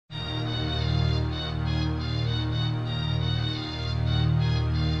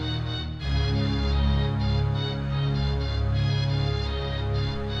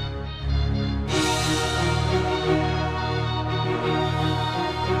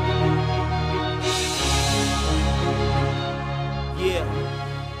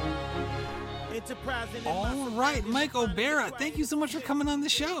right, Mike Obara, thank you so much for coming on the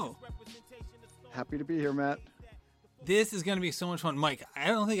show. Happy to be here, Matt. This is going to be so much fun. Mike, I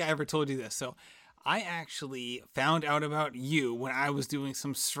don't think I ever told you this. So I actually found out about you when I was doing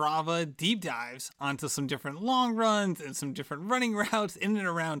some Strava deep dives onto some different long runs and some different running routes in and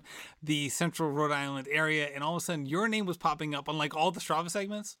around the central Rhode Island area. And all of a sudden, your name was popping up on like all the Strava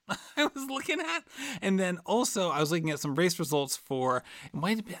segments I was looking at. And then also, I was looking at some race results for, it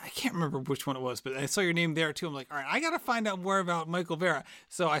might have been, I can't remember which one it was, but I saw your name there too. I'm like, all right, I got to find out more about Michael Vera.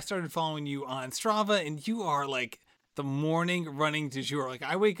 So I started following you on Strava, and you are like the morning running du jour. Like,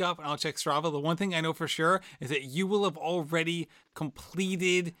 I wake up and I'll check Strava. The one thing I know for sure is that you will have already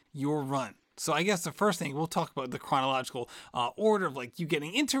completed your run. So I guess the first thing, we'll talk about the chronological order of like you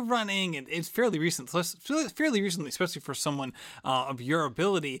getting into running, and it's fairly recent. So fairly recently, especially for someone of your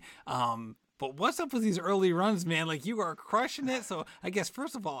ability. But what's up with these early runs, man? Like, you are crushing it. So I guess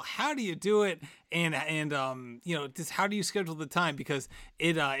first of all, how do you do it? And you know, just how do you schedule the time? Because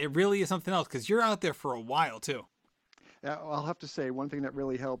it really is something else, because you're out there for a while too. Yeah, I'll have to say one thing that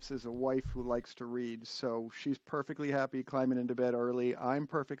really helps is a wife who likes to read. So she's perfectly happy climbing into bed early. I'm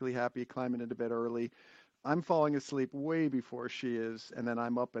perfectly happy climbing into bed early. I'm falling asleep way before she is, and then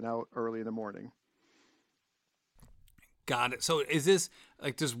I'm up and out early in the morning. Got it. So is this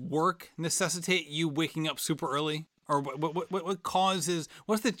like, does work necessitate you waking up super early? Or what causes,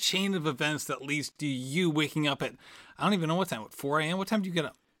 what's the chain of events that leads to you waking up at, I don't even know what time, 4 a.m.? What time do you get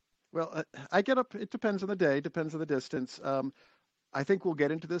up? Well, I get up, it depends on the day, depends on the distance. I think we'll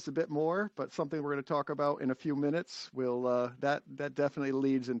get into this a bit more, but something we're going to talk about in a few minutes will that definitely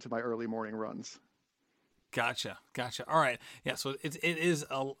leads into my early morning runs. Gotcha. All right. Yeah. So it is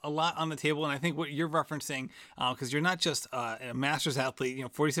a lot on the table, and I think what you're referencing, because you're not just a masters athlete, you know,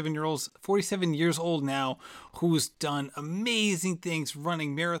 47 years old now, who's done amazing things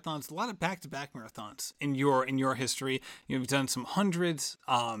running marathons, a lot of back-to-back marathons in your history. You've done some hundreds.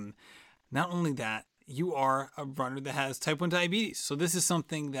 Not only that, you are a runner that has type 1 diabetes. So this is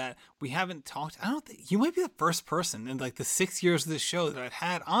something that we haven't talked. I don't think you might be the first person in like the 6 years of this show that I've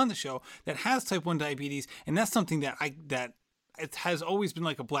had on the show that has type 1 diabetes. And that's something that it has always been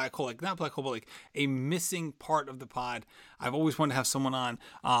like a black hole, like not black hole, but like a missing part of the pod. I've always wanted to have someone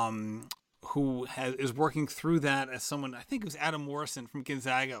on, who is working through that, as someone, I think it was Adam Morrison from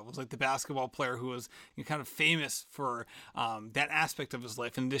Gonzaga, was like the basketball player who was, you know, kind of famous for that aspect of his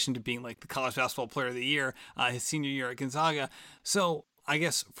life, in addition to being like the college basketball player of the year, his senior year at Gonzaga. So I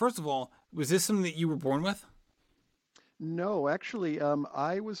guess, first of all, was this something that you were born with? No, actually,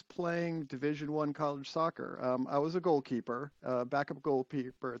 I was playing Division I college soccer. I was a goalkeeper, backup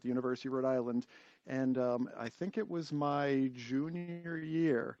goalkeeper at the University of Rhode Island, and I think it was my junior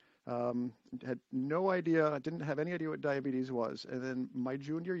year. Had no idea, didn't have any idea what diabetes was. And then my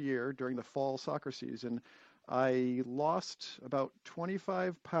junior year, during the fall soccer season, I lost about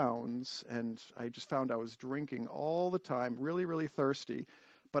 25 pounds, and I just found I was drinking all the time, really, really thirsty.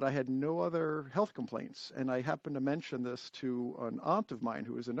 But I had no other health complaints. And I happened to mention this to an aunt of mine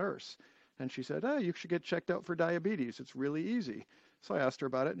who is a nurse. And she said, "Oh, you should get checked out for diabetes. It's really easy." So I asked her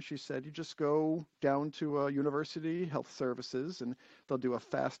about it, and she said, "You just go down to University Health Services, and they'll do a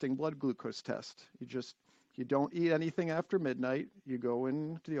fasting blood glucose test. You don't eat anything after midnight. You go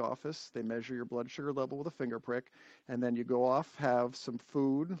into the office, they measure your blood sugar level with a finger prick, and then you go off, have some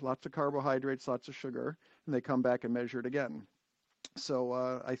food, lots of carbohydrates, lots of sugar, and they come back and measure it again." So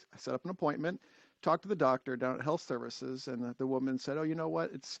I set up an appointment, talked to the doctor down at Health Services, and the woman said, "Oh, you know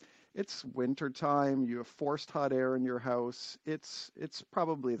what? It's winter time. You have forced hot air in your house. It's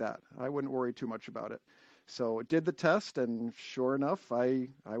probably that. I wouldn't worry too much about it." So did the test, and sure enough, I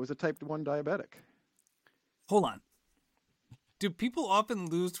was a type 1 diabetic. Hold on. Do people often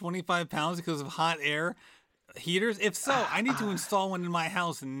lose 25 pounds because of hot air heaters? If so, I need to install one in my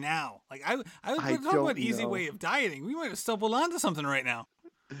house now. Like, I I was talking about don't easy know. way of dieting. We might have stumbled onto something right now.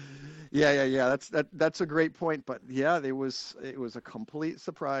 Yeah. That's a great point. But yeah, it was a complete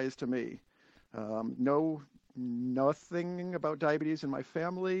surprise to me. Nothing about diabetes in my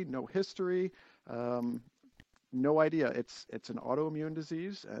family, no history, no idea. It's an autoimmune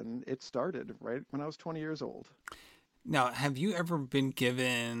disease, and it started right when I was 20 years old. Now, have you ever been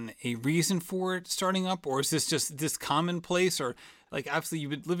given a reason for it starting up, or is this just this commonplace? Or like, obviously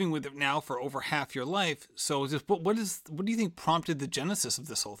you've been living with it now for over half your life. So is this, what do you think prompted the genesis of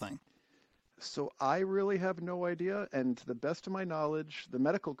this whole thing? So I really have no idea, and to the best of my knowledge, the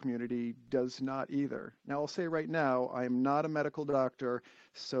medical community does not either. Now, I'll say right now, I am not a medical doctor,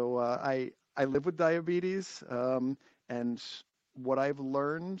 so I live with diabetes, and what I've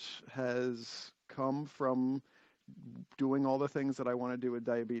learned has come from doing all the things that I want to do with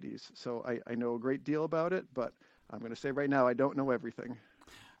diabetes. So I know a great deal about it, but I'm going to say right now I don't know everything.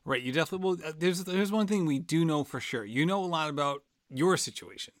 Right. You definitely will. There's one thing we do know for sure. You know a lot about your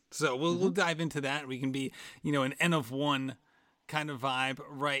situation, so we'll Hmm. dive into that. We can be an N of one kind of vibe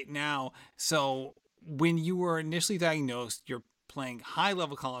right now. So when you were initially diagnosed, you're playing high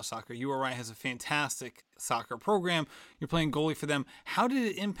level college soccer. URI has a fantastic soccer program. You're playing goalie for them. How did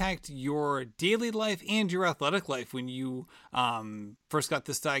it impact your daily life and your athletic life when you first got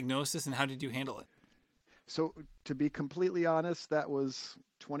this diagnosis, and how did you handle it? So to be completely honest, that was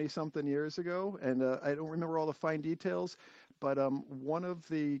 20 something years ago, and I don't remember all the fine details. But one of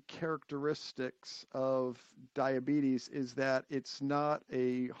the characteristics of diabetes is that it's not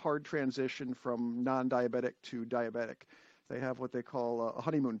a hard transition from non-diabetic to diabetic. They have what they call a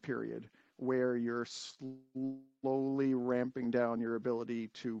honeymoon period, where you're slowly ramping down your ability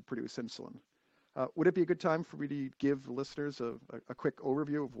to produce insulin. Would it be a good time for me to give listeners a quick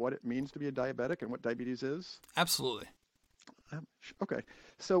overview of what it means to be a diabetic and what diabetes is? Absolutely. Okay.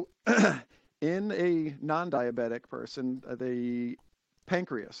 So, in a non-diabetic person, the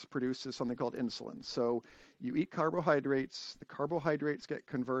pancreas produces something called insulin. So, you eat carbohydrates, the carbohydrates get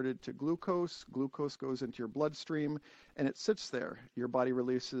converted to glucose, glucose goes into your bloodstream, and it sits there. Your body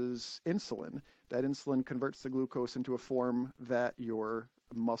releases insulin. That insulin converts the glucose into a form that your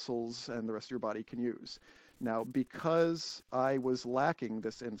muscles and the rest of your body can use. Now, because I was lacking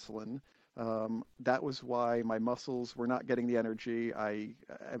this insulin, that was why my muscles were not getting the energy.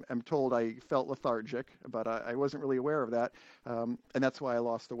 I'm told I felt lethargic, but I wasn't really aware of that, and that's why I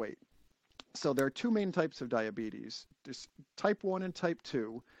lost the weight. So there are two main types of diabetes. There's type 1 and type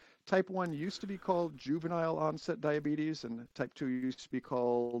 2. Type 1 used to be called juvenile onset diabetes, and type 2 used to be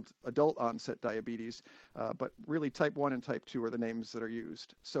called adult onset diabetes. But really, type 1 and type 2 are the names that are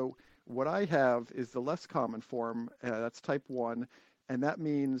used. So what I have is the less common form, that's type 1, and that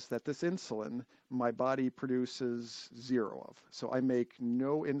means that this insulin, my body produces zero of. So I make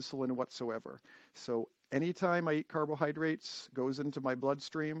no insulin whatsoever. So anytime I eat carbohydrates, goes into my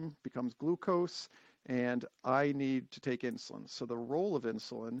bloodstream, becomes glucose, and I need to take insulin. So the role of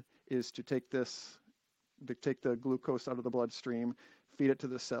insulin is to take the glucose out of the bloodstream, feed it to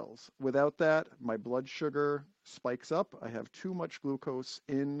the cells. Without that, my blood sugar spikes up. I have too much glucose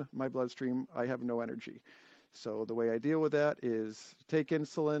in my bloodstream. I have no energy. So the way I deal with that is take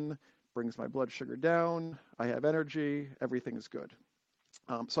insulin, brings my blood sugar down. I have energy. Everything's good.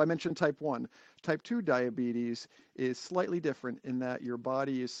 So I mentioned type 1. Type 2 diabetes is slightly different in that your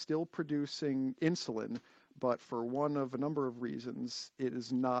body is still producing insulin, but for one of a number of reasons, it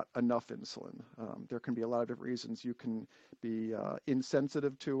is not enough insulin. There can be a lot of different reasons. You can be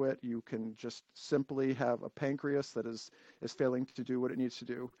insensitive to it. You can just simply have a pancreas that is failing to do what it needs to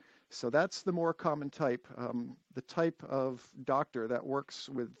do. So that's the more common type. The type of doctor that works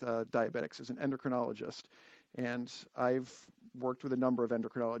with diabetics is an endocrinologist. And I've worked with a number of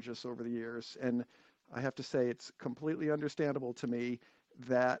endocrinologists over the years, and I have to say it's completely understandable to me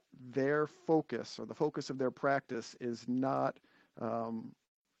that their focus or the focus of their practice is not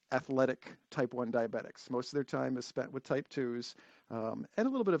athletic type 1 diabetics. Most of their time is spent with type 2s and a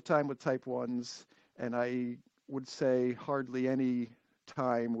little bit of time with type 1s, and I would say hardly any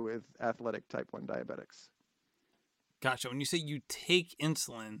time with athletic type 1 diabetics. Gotcha. When you say you take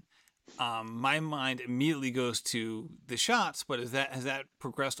insulin, my mind immediately goes to the shots. But has that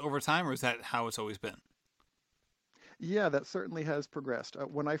progressed over time, or is that how it's always been? Yeah, that certainly has progressed.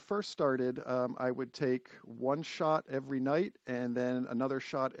 When I first started, I would take one shot every night and then another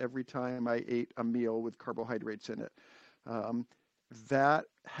shot every time I ate a meal with carbohydrates in it. Um, that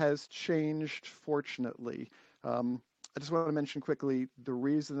has changed, fortunately. I just want to mention quickly the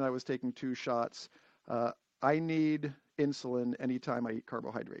reason I was taking two shots. Uh, I need insulin anytime I eat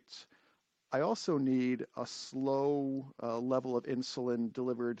carbohydrates. I also need a slow level of insulin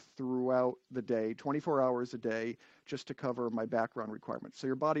delivered throughout the day, 24 hours a day, just to cover my background requirements. So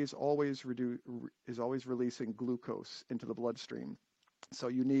your body is is always releasing glucose into the bloodstream. So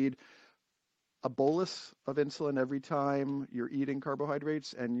you need a bolus of insulin every time you're eating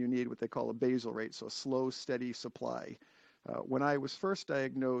carbohydrates, and you need what they call a basal rate, so a slow, steady supply. When I was first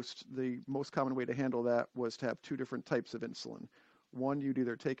diagnosed, the most common way to handle that was to have two different types of insulin. One you'd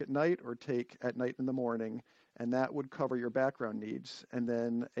either take at night or take at night in the morning, and that would cover your background needs. And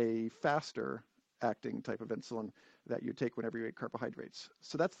then a faster acting type of insulin that you take whenever you eat carbohydrates.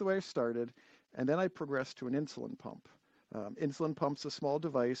 So that's the way I started. And then I progressed to an insulin pump. Insulin pump's a small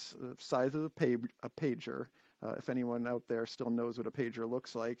device, the size of a pager. if anyone out there still knows what a pager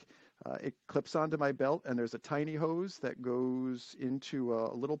looks like. It clips onto my belt, and there's a tiny hose that goes into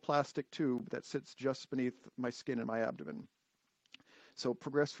a little plastic tube that sits just beneath my skin and my abdomen. So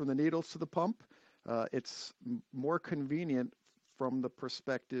progress from the needles to the pump. It's more convenient from the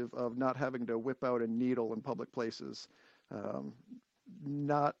perspective of not having to whip out a needle in public places. Um,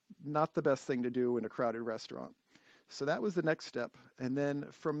 not the best thing to do in a crowded restaurant. So that was the next step. And then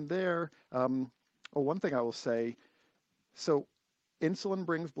from there, one thing I will say, so insulin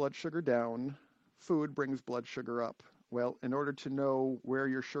brings blood sugar down, food brings blood sugar up. Well, in order to know where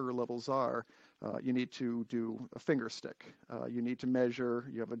your sugar levels are, you need to do a finger stick. You need to measure,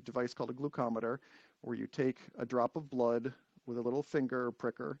 you have a device called a glucometer, where you take a drop of blood with a little finger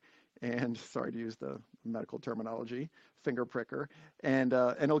pricker, and sorry to use the medical terminology, finger pricker, and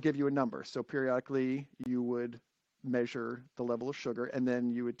it'll give you a number. So periodically you would measure the level of sugar, and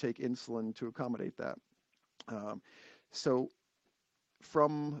then you would take insulin to accommodate that. So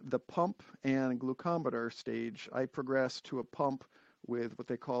from the pump and glucometer stage, I progressed to a pump with what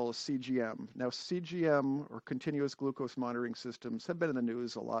they call a CGM. Now, CGM, or continuous glucose monitoring systems, have been in the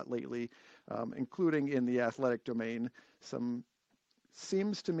news a lot lately, including in the athletic domain. Some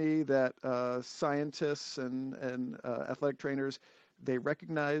seems to me that scientists and athletic trainers, they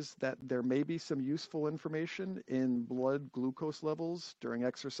recognize that there may be some useful information in blood glucose levels during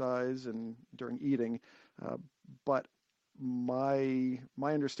exercise and during eating, but my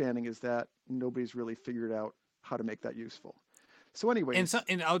understanding is that nobody's really figured out how to make that useful. So, anyways,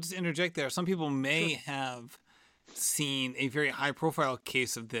 And I'll just interject there. Some people may sure. have seen a very high profile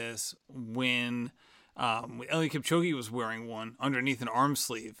case of this when Eliud Kipchoge was wearing one underneath an arm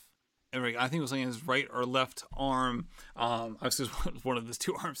sleeve. I think it was like in his right or left arm. Obviously, it was one of his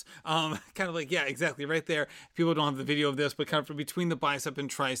two arms. Kind of like, yeah, exactly, right there. People don't have the video of this, but kind of from between the bicep and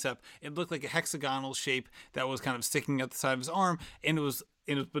tricep, it looked like a hexagonal shape that was kind of sticking out the side of his arm, and it was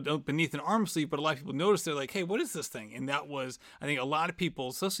beneath an arm sleeve. But a lot of people noticed, they're like, hey, what is this thing? And that was, I think, a lot of people,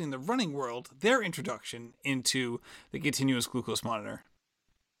 especially in the running world, their introduction into the continuous glucose monitor.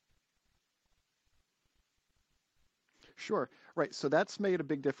 Sure. Right. So that's made a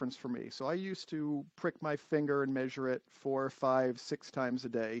big difference for me. So I used to prick my finger and measure it 4, 5, 6 times a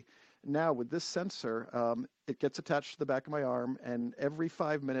day. Now with this sensor, it gets attached to the back of my arm, and every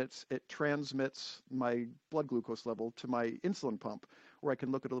 5 minutes it transmits my blood glucose level to my insulin pump, where I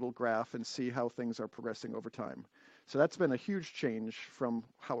can look at a little graph and see how things are progressing over time. So that's been a huge change from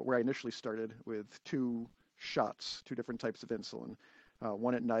where I initially started with two shots, two different types of insulin,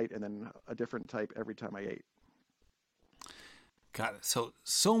 one at night and then a different type every time I ate. Got it.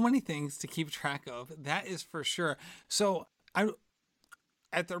 So many things to keep track of. That is for sure. So I,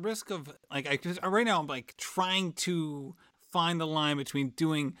 at the risk of like, right now I'm like trying to find the line between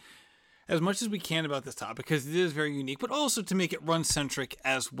doing as much as we can about this topic because it is very unique, but also to make it run centric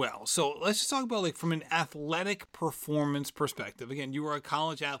as well. So let's just talk about like from an athletic performance perspective. Again, you were a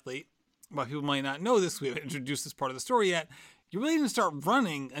college athlete. But people might not know this. We haven't introduced this part of the story yet. You really didn't start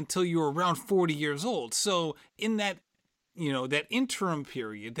running until you were around 40 years old. So in that that interim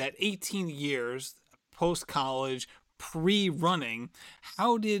period, that 18 years post college, pre running,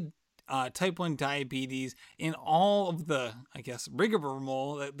 how did type 1 diabetes and all of the, I guess,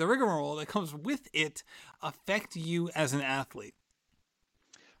 rigmarole that comes with it affect you as an athlete?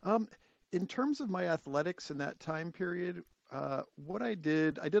 Um, in terms of my athletics in that time period, what I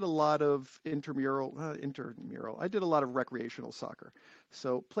did a lot of intramural. I did a lot of recreational soccer.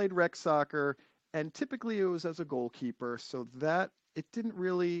 So played rec soccer, and typically it was as a goalkeeper. So that it didn't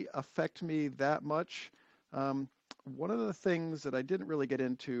really affect me that much. Um, One of the things that I didn't really get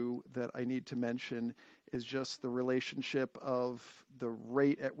into that I need to mention is just the relationship of the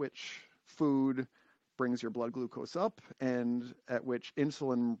rate at which food brings your blood glucose up and at which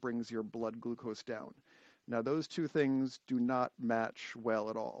insulin brings your blood glucose down. Now, those two things do not match well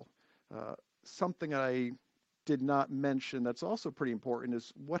at all. Something I did not mention that's also pretty important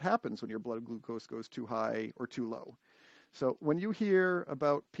is what happens when your blood glucose goes too high or too low. So when you hear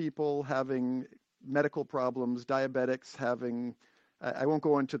about people having medical problems, diabetics having, I won't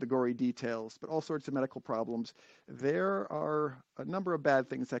go into the gory details, but all sorts of medical problems, there are a number of bad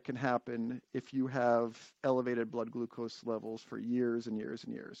things that can happen if you have elevated blood glucose levels for years and years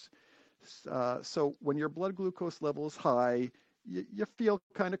and years. So when your blood glucose level is high, you feel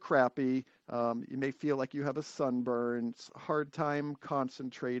kind of crappy. You may feel like you have a sunburn, it's a hard time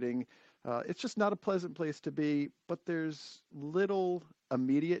concentrating. It's just not a pleasant place to be, but there's little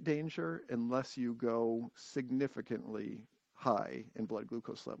immediate danger unless you go significantly high in blood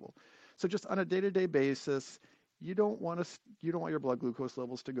glucose level. So just on a day-to-day basis, you don't want your blood glucose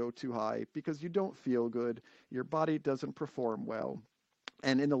levels to go too high because you don't feel good, your body doesn't perform well,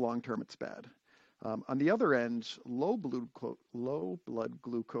 and in the long term, it's bad. On the other end, low blood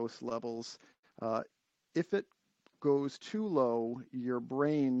glucose levels, uh, if it goes too low, your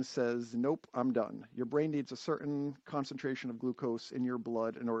brain says, nope, I'm done. Your brain needs a certain concentration of glucose in your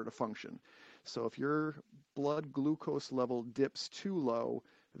blood in order to function. So if your blood glucose level dips too low,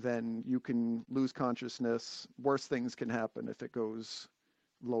 then you can lose consciousness. Worse things can happen if it goes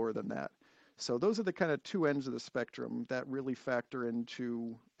lower than that. So those are the kind of two ends of the spectrum that really factor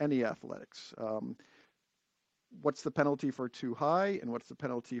into any athletics. What's the penalty for too high and what's the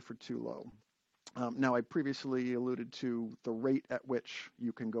penalty for too low? Now, I previously alluded to the rate at which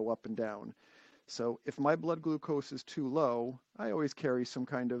you can go up and down. So if my blood glucose is too low, I always carry some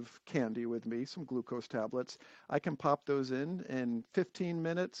kind of candy with me, some glucose tablets. I can pop those in 15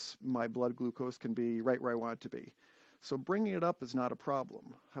 minutes, my blood glucose can be right where I want it to be. So bringing it up is not a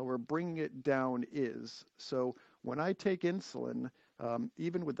problem. However, bringing it down is. So when I take insulin,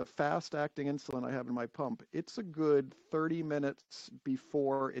 even with the fast-acting insulin I have in my pump, it's a good 30 minutes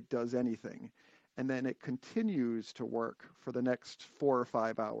before it does anything. And then it continues to work for the next 4 or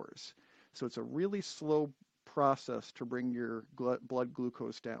 5 hours. So it's a really slow process to bring your blood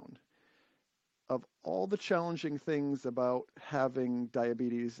glucose down. Of all the challenging things about having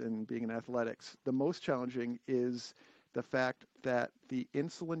diabetes and being in athletics, the most challenging is the fact that the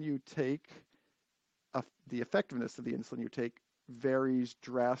insulin you take, the effectiveness of the insulin you take varies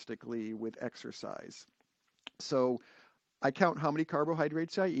drastically with exercise. So I count how many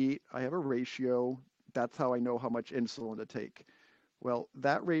carbohydrates I eat. I have a ratio. That's how I know how much insulin to take. Well,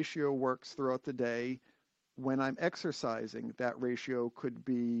 that ratio works throughout the day. When I'm exercising, that ratio could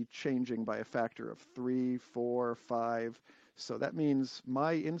be changing by a factor of 3, 4, 5. So that means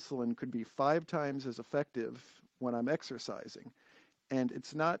my insulin could be 5 times as effective when I'm exercising. And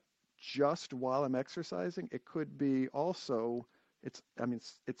it's not just while I'm exercising. It could be also, it's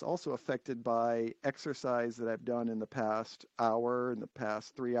also affected by exercise that I've done in the past hour, in the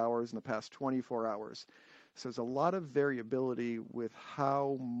past 3 hours, in the past 24 hours. So there's a lot of variability with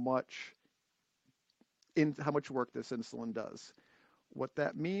how much work this insulin does. What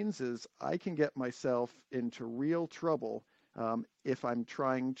that means is I can get myself into real trouble if I'm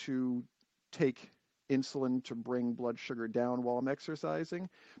trying to take insulin to bring blood sugar down while I'm exercising.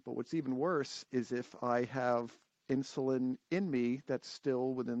 But what's even worse is if I have insulin in me that's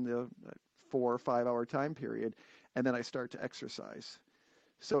still within the 4 or 5 hour time period, and then I start to exercise.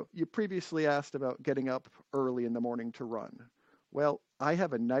 So you previously asked about getting up early in the morning to run. Well, I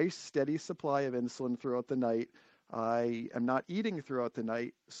have a nice steady supply of insulin throughout the night. I am not eating throughout the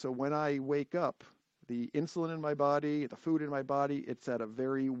night, so when I wake up, the insulin in my body, the food in my body, it's at a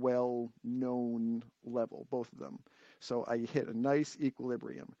very well-known level, both of them. So I hit a nice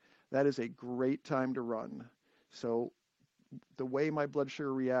equilibrium. That is a great time to run. So the way my blood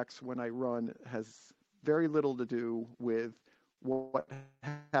sugar reacts when I run has very little to do with what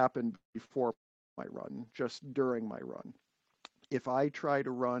happened before my run, just during my run. If I try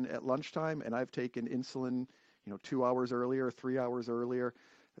to run at lunchtime and I've taken insulin, 2 hours earlier, 3 hours earlier,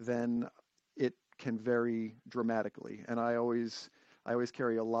 then it can vary dramatically. And I always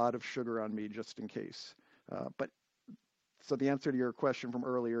carry a lot of sugar on me just in case. But so the answer to your question from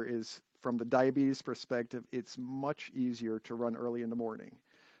earlier is, from the diabetes perspective, it's much easier to run early in the morning.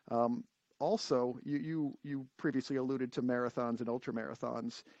 Also, you previously alluded to marathons and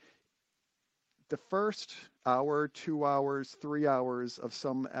ultramarathons. The first hour, 2 hours, 3 hours of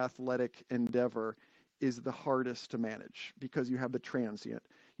some athletic endeavor is the hardest to manage because you have the transient.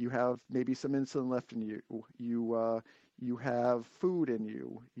 You have maybe some insulin left in you. You have food in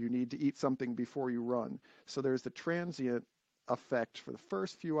you. You need to eat something before you run. So there's the transient effect for the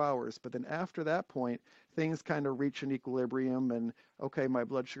first few hours, but then after that point, things kind of reach an equilibrium and, okay, my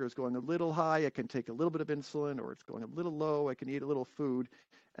blood sugar is going a little high, I can take a little bit of insulin, or it's going a little low, I can eat a little food,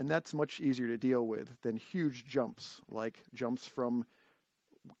 and that's much easier to deal with than huge jumps, like jumps from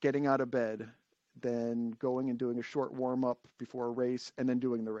getting out of bed, then going and doing a short warm-up before a race, and then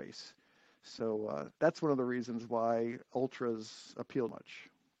doing the race. So that's one of the reasons why ultras appeal much.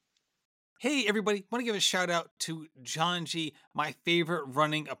 Hey everybody, want to give a shout out to John G, my favorite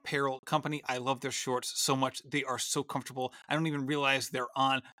running apparel company. I love their shorts so much. They are so comfortable. I don't even realize they're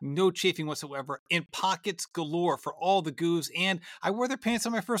on. No chafing whatsoever. And pockets galore for all the goos. And I wore their pants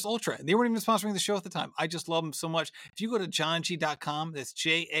on my first Ultra. They weren't even sponsoring the show at the time. I just love them so much. If you go to johng.com, that's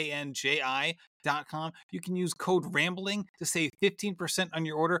JANJI.com, you can use code RAMBLING to save 15% on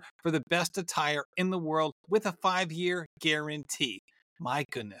your order for the best attire in the world with a 5-year guarantee. My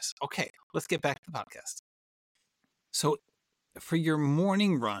goodness. Okay, let's get back to the podcast. So for your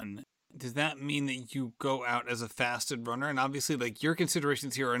morning run, does that mean that you go out as a fasted runner? And obviously, like your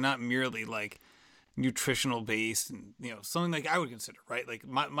considerations here are not merely like nutritional based and something like I would consider, right? Like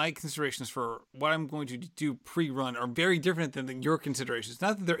my considerations for what I'm going to do pre-run are very different than your considerations.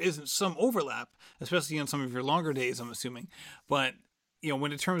 Not that there isn't some overlap, especially on some of your longer days, I'm assuming, but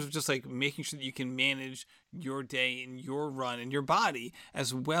when in terms of just like making sure that you can manage your day and your run and your body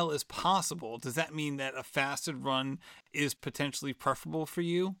as well as possible, does that mean that a fasted run is potentially preferable for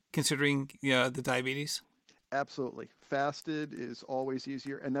you, considering the diabetes? Absolutely. Fasted is always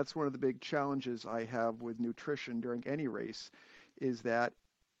easier, and that's one of the big challenges I have with nutrition during any race is that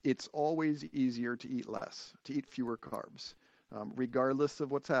it's always easier to eat less, to eat fewer carbs. Regardless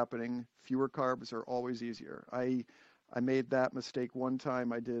of what's happening, fewer carbs are always easier. I made that mistake one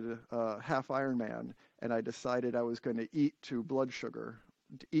time. I did a half Ironman, and I decided I was going to eat to blood sugar,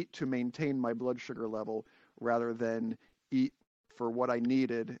 to eat to maintain my blood sugar level rather than eat for what I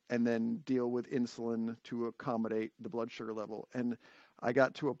needed and then deal with insulin to accommodate the blood sugar level. And I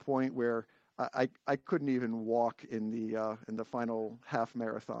got to a point where I couldn't even walk in the final half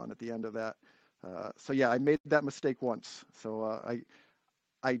marathon at the end of that. So yeah, I made that mistake once. So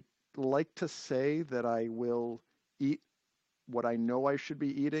I like to say that I will eat what I know I should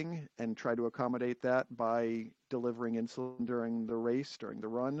be eating and try to accommodate that by delivering insulin during the race, during the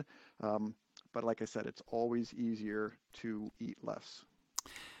run. Um, but like I said, it's always easier to eat less.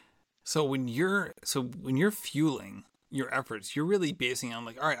 So when you're fueling your efforts, you're really basing on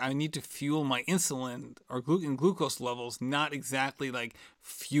like, all right, I need to fuel my insulin or glucose levels, not exactly like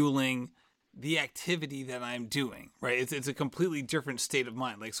fueling the activity that I'm doing, right? It's a completely different state of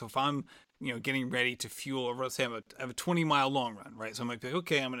mind. Like, so if I'm, getting ready to fuel, or let's say I have a 20-mile long run, right? So I might be like,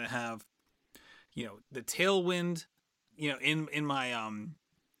 okay, I'm going to have, the tailwind, in my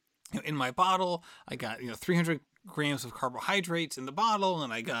in my bottle. I got 300 grams of carbohydrates in the bottle,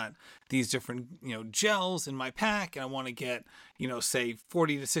 and I got these different gels in my pack, and I want to get say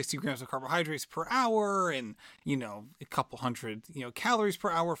 40 to 60 grams of carbohydrates per hour, and a couple hundred calories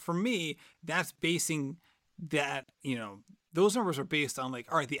per hour. For me, that's basing that those numbers are based on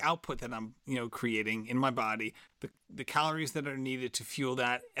like, all right, the output that I'm creating in my body, the calories that are needed to fuel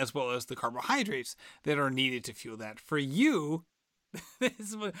that, as well as the carbohydrates that are needed to fuel that. For you, this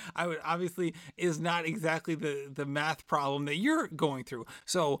is what I would obviously is not exactly the math problem that you're going through.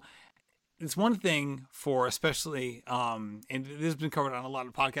 So it's one thing for especially and this has been covered on a lot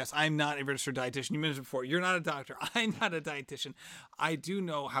of podcasts. I'm not a registered dietitian. You mentioned before, you're not a doctor. I'm not a dietitian. I do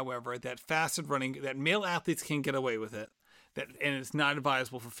know, however, that fasted running, that male athletes can get away with it. That, and it's not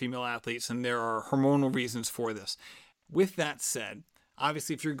advisable for female athletes, and there are hormonal reasons for this. With that said,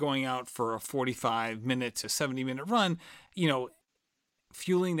 obviously if you're going out for a 45-minute to 70-minute run, you know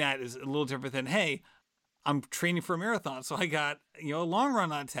fueling that is a little different than, hey, I'm training for a marathon, so I got a long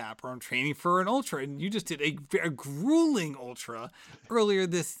run on tap, or I'm training for an ultra, and you just did a grueling ultra earlier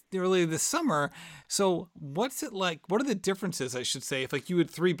this summer. So what's it like? What are the differences, I should say, if like you had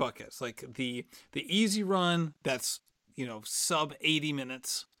three buckets, like the easy run that's sub 80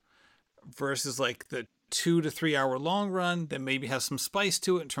 minutes versus like the 2 to 3 hour long run that maybe has some spice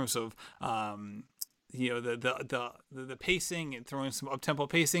to it in terms of the pacing and throwing some up tempo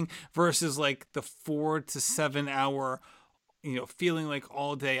pacing versus like the 4 to 7 hour feeling like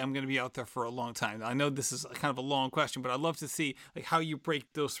all day I'm going to be out there for a long time. I know this is kind of a long question, but I'd love to see like how you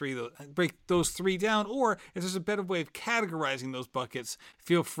break those three down, or if there's a better way of categorizing those buckets,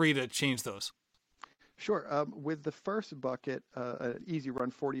 feel free to change those. Sure. With the first bucket, an easy run,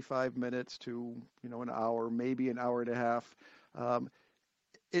 45 minutes to an hour, maybe an hour and a half. Um,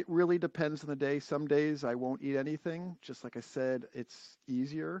 It really depends on the day. Some days I won't eat anything. Just like I said, it's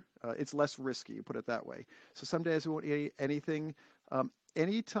easier. It's less risky, put it that way. So some days I won't eat anything.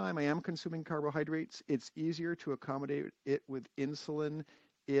 Anytime I am consuming carbohydrates, it's easier to accommodate it with insulin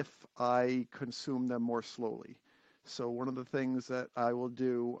if I consume them more slowly. So one of the things that I will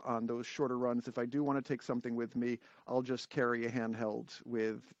do on those shorter runs, if I do want to take something with me, I'll just carry a handheld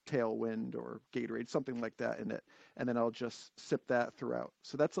with Tailwind or Gatorade, something like that in it, and then I'll just sip that throughout.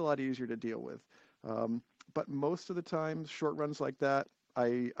 So that's a lot easier to deal with. Um, but most of the time, short runs like that,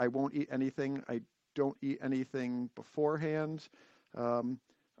 I won't eat anything. I don't eat anything beforehand. Um,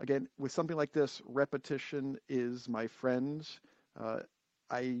 Again, with something like this, repetition is my friend. Uh,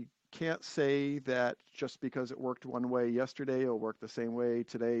 I can't say that just because it worked one way yesterday, it'll work the same way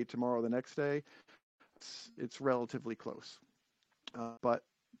today, tomorrow, the next day. It's relatively close. But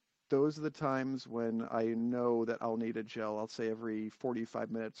those are the times when I know that I'll need a gel, I'll say every 45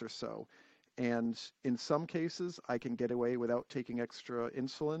 minutes or so. And in some cases, I can get away without taking extra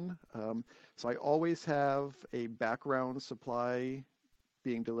insulin. So I always have a background supply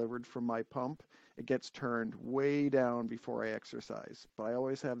being delivered from my pump. It gets turned way down before I exercise, but I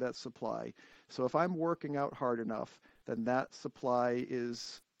always have that supply. So if I'm working out hard enough, then that supply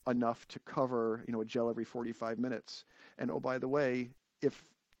is enough to cover, a gel every 45 minutes. And oh, by the way, if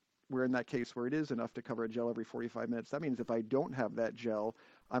we're in that case where it is enough to cover a gel every 45 minutes, that means if I don't have that gel,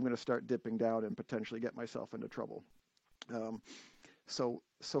 I'm going to start dipping down and potentially get myself into trouble. Um, so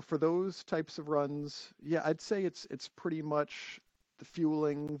for those types of runs, yeah, I'd say it's pretty much the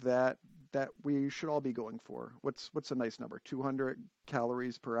fueling that we should all be going for. What's a nice number? 200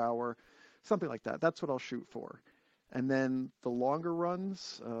 calories per hour, something like that. That's what I'll shoot for. And then the longer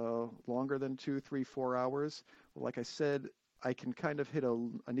runs, longer than 2, 3, 4 hours, well, like I said, I can kind of hit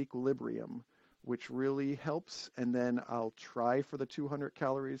an equilibrium, which really helps. And then I'll try for the 200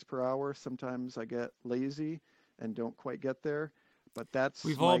 calories per hour. Sometimes I get lazy and don't quite get there, but that's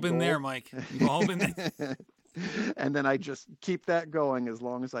We've all my been there, goal. Mike. We've all been there. And then I just keep that going as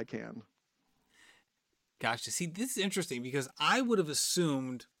long as I can. Gotcha. See, this is interesting because I would have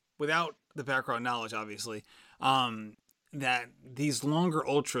assumed, without the background knowledge, obviously, that these longer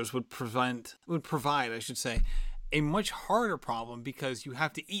ultras would provide, I should say, a much harder problem because you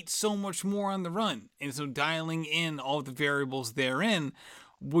have to eat so much more on the run, and so dialing in all the variables therein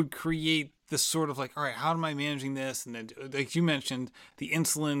would create this sort of like, all right, how am I managing this? And then, like you mentioned, the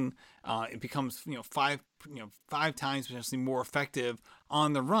insulin, it becomes five times potentially more effective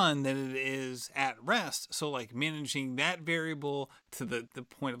on the run than it is at rest. So like managing that variable to the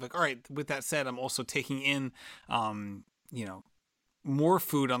point of like, all right, with that said, I'm also taking in, you know, more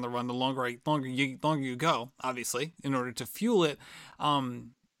food on the run the longer you go, obviously, in order to fuel it.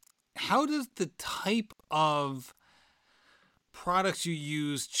 How does the type of products you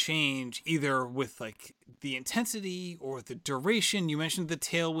use change either with like the intensity or the duration? You mentioned the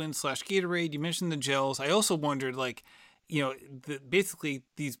Tailwind slash Gatorade. You mentioned the gels. I also wondered, like, basically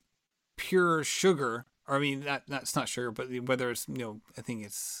these pure sugar, or I mean, it's not sugar, but whether it's, I think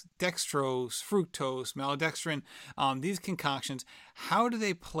it's dextrose, fructose, maltodextrin, these concoctions, how do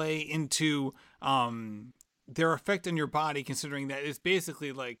they play into their effect on your body, considering that it's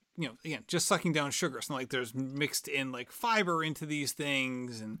basically like, again, just sucking down sugar. It's not like there's mixed in like fiber into these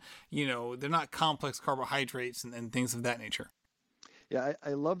things, and, they're not complex carbohydrates and things of that nature. Yeah, I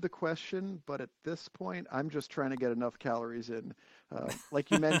love the question, but at this point, I'm just trying to get enough calories in. Like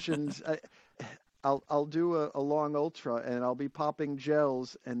you mentioned, I'll do a long ultra and I'll be popping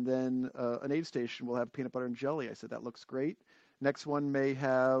gels, and then an aid station will have peanut butter and jelly. I said that looks great. Next one may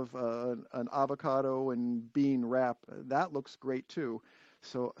have an avocado and bean wrap. That looks great too.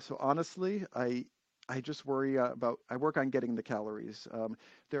 So honestly, I just worry about, I work on getting the calories.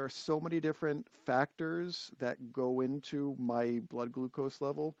 There are so many different factors that go into my blood glucose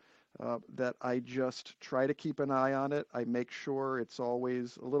level that I just try to keep an eye on it. I make sure it's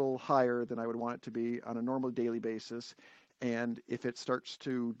always a little higher than I would want it to be on a normal daily basis. And if it starts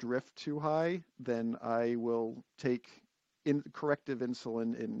to drift too high, then I will take corrective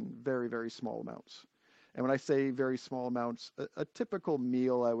insulin in very, very small amounts. And when I say very small amounts, a typical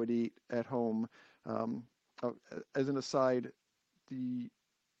meal I would eat at home, um, uh, as an aside, the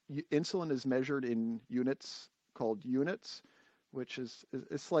insulin is measured in units called units, which is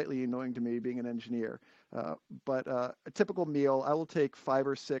slightly annoying to me being an engineer. But a typical meal, I will take 5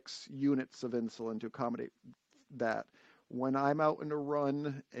 or 6 units of insulin to accommodate that. When I'm out in a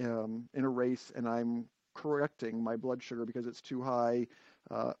run, in a race, and I'm correcting my blood sugar because it's too high,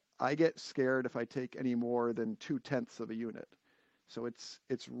 I get scared if I take any more than 2/10 of a unit. So it's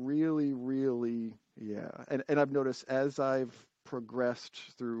really, really, yeah. And I've noticed as I've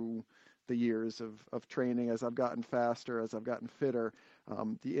progressed through the years of training, as I've gotten faster, as I've gotten fitter,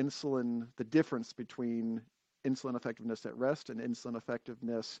 the difference between insulin effectiveness at rest and insulin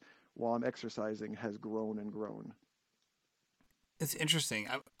effectiveness while I'm exercising has grown and grown. It's interesting.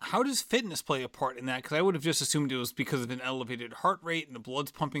 How does fitness play a part in that? Because I would have just assumed it was because of an elevated heart rate and the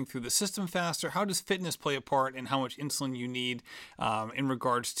blood's pumping through the system faster. How does fitness play a part in how much insulin you need in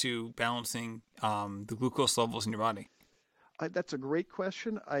regards to balancing the glucose levels in your body? That's a great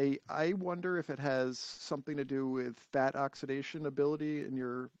question. I wonder if it has something to do with fat oxidation ability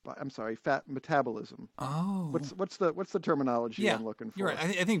in I'm sorry, fat metabolism. Oh, What's the terminology yeah, I'm looking you're right. for?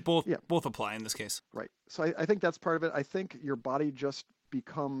 I think both Yeah, both apply in this case. right. So I think that's part of it. I think your body just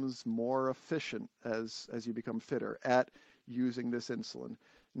becomes more efficient as you become fitter at using this insulin.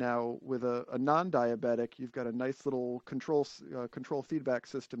 Now, with a non-diabetic, you've got a nice little control feedback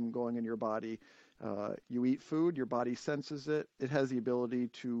system going in your body. You eat food, your body senses it. It has the ability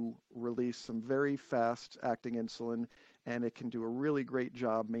to release some very fast acting insulin, and it can do a really great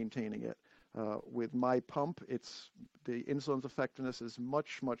job maintaining it. With my pump, the insulin's effectiveness is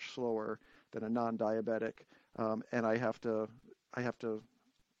much, much slower than a non-diabetic, and I have to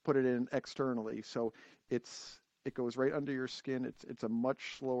put it in externally. So it goes right under your skin. It's a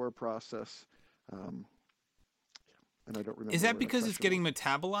much slower process. Um, and I don't remember Is that where the because it's question getting was.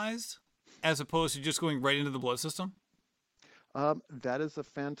 metabolized as opposed to just going right into the blood system? That is a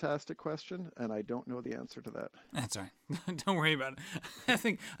fantastic question, and I don't know the answer to that. That's all right. Don't worry about it. I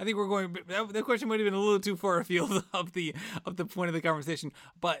think we're going. That question might have been a little too far afield of the point of the conversation.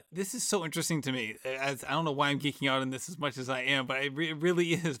 But this is so interesting to me. As I don't know why I'm geeking out on this as much as I am, but it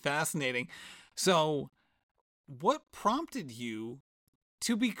really is fascinating. So, what prompted you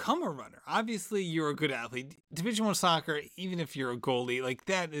to become a runner? Obviously, you're a good athlete. Division One soccer, even if you're a goalie, like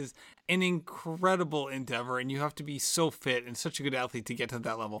that is an incredible endeavor, and you have to be so fit and such a good athlete to get to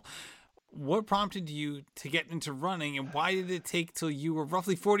that level. What prompted you to get into running, and why did it take till you were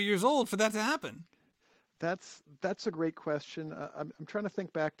roughly 40 years old for that to happen? That's a great question. I'm trying to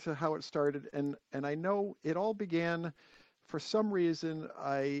think back to how it started, and I know it all began. For some reason,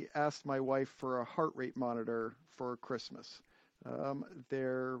 I asked my wife for a heart rate monitor for Christmas.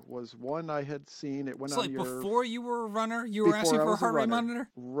 There was one I had seen. It went So, on like your before you were a runner, you were asking before I for a was a heart rate runner, monitor.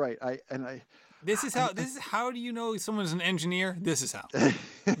 right? This is how. I This is how do you know someone's an engineer? This is how. I,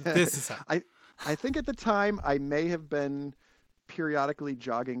 This is how. I I think at the time I may have been periodically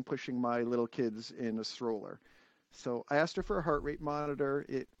jogging, pushing my little kids in a stroller. So I asked her for a heart rate monitor.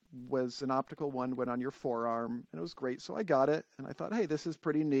 It was an optical one, went on your forearm, and it was great. So I got it, and I thought, hey, this is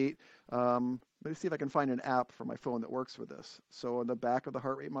pretty neat. Let me see if I can find an app for my phone that works with this. So on the back of the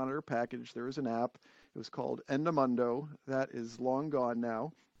heart rate monitor package, there was an app. It was called Endomondo. That is long gone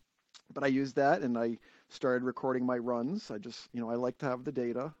now. But I used that, and I started recording my runs. I like to have the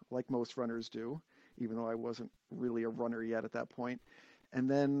data, like most runners do, even though I wasn't really a runner yet at that point. And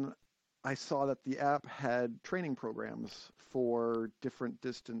then I saw that the app had training programs for different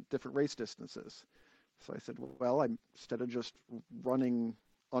race distances. So I said, well, instead of just running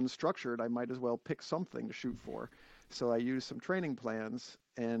unstructured, I might as well pick something to shoot for. So I used some training plans,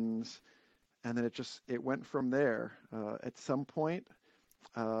 and then it went from there. At some point,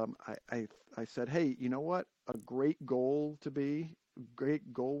 I said, hey, you know what? Great goal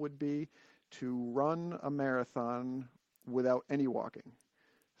would be to run a marathon without any walking.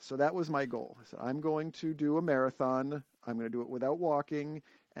 So that was my goal. I said, I'm going to do a marathon. I'm going to do it without walking,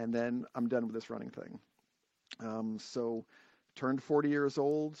 and then I'm done with this running thing. So turned 40 years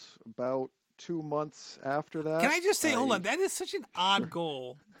old. About 2 months after Can that, I just say, hold on, I that is such an odd sure.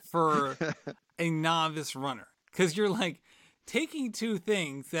 goal for a novice runner because you're like taking two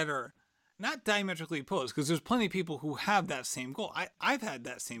things that are not diametrically opposed because there's plenty of people who have that same goal. I've had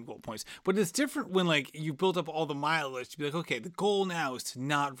that same goal points, but it's different when like you build up all the mileage to be like, okay, the goal now is to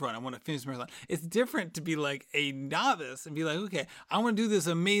not run. I want to finish the marathon. It's different to be like a novice and be like, okay, I want to do this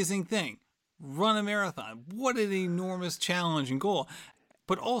amazing thing, run a marathon. What an enormous challenge and goal.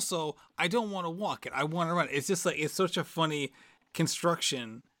 But also, I don't want to walk it. I want to run it. It's just like it's such a funny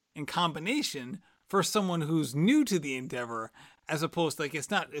construction and combination for someone who's new to the endeavor, as opposed to like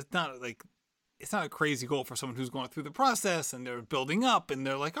it's not a crazy goal for someone who's going through the process and they're building up and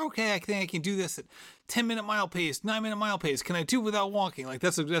they're like, okay, I think I can do this at 10-minute mile pace, 9-minute mile pace. Can I do it without walking? Like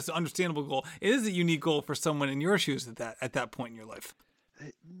that's an understandable goal. It is a unique goal for someone in your shoes at that point in your life.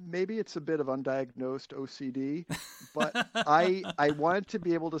 Maybe it's a bit of undiagnosed OCD, but I wanted to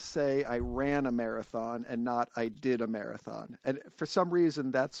be able to say I ran a marathon and not I did a marathon. And for some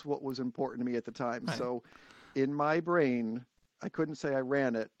reason, that's what was important to me at the time. Right. So in my brain, I couldn't say I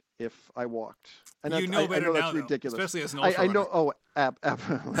ran it if I walked. And You that's know I better know now that's though, ridiculous. especially as an ultra I know. runner.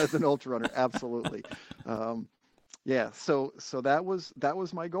 Oh, as an ultra runner, absolutely. Um, yeah. So that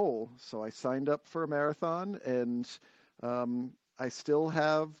was my goal. So I signed up for a marathon, and I still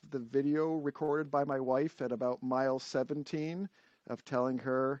have the video recorded by my wife at about mile 17 of telling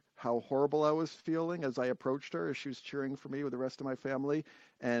her how horrible I was feeling as I approached her as she was cheering for me with the rest of my family,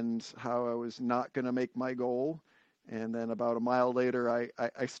 and how I was not going to make my goal. And then about a mile later,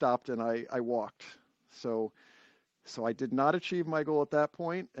 I stopped and I walked. So so I did not achieve my goal at that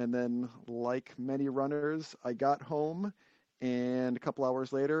point. And then, like many runners, I got home, and a couple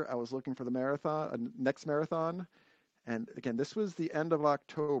hours later, I was looking for the next marathon. And again, this was the end of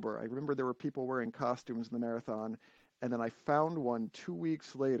October. I remember there were people wearing costumes in the marathon. And then I found one 2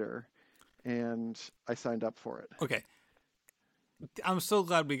 weeks later, and I signed up for it. Okay, I'm so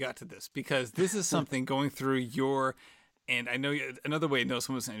glad we got to this because this is something going through your And I know another way to know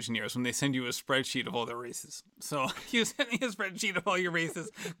someone's an engineer is when they send you a spreadsheet of all their races. So you sent me a spreadsheet of all your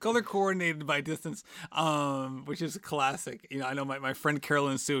races, color coordinated by distance, which is a classic. I know my friend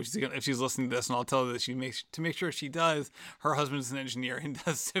Carolyn Sue, if she's listening to this, and I'll tell her that to make sure she does, her husband is an engineer and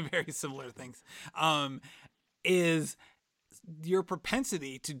does very similar things, is your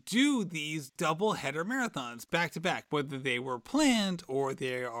propensity to do these double header marathons back to back, whether they were planned or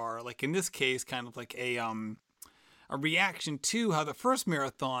they are, like in this case, kind of like a reaction to how the first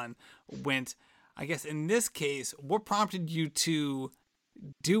marathon went. I guess in this case, what prompted you to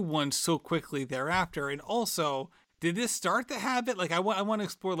do one so quickly thereafter? And also, did this start the habit? Like, I want to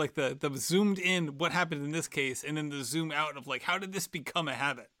explore like the zoomed in, what happened in this case, and then the zoom out of like, how did this become a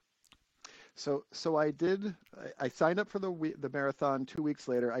habit? So I signed up for the marathon 2 weeks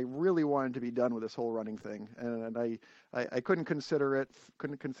later. I really wanted to be done with this whole running thing, and I couldn't consider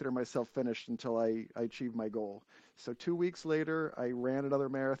myself finished until I achieved my goal. So 2 weeks later, I ran another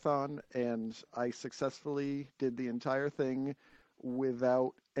marathon, and I successfully did the entire thing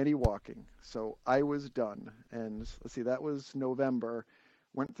without any walking. So I was done. And let's see, that was November.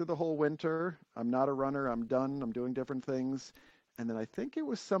 Went through the whole winter. I'm not a runner. I'm done. I'm doing different things. And then I think it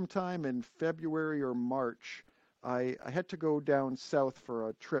was sometime in February or March, I had to go down south for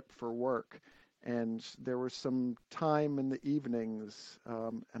a trip for work. And there was some time in the evenings,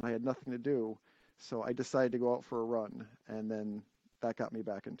 and I had nothing to do. So I decided to go out for a run. And then that got me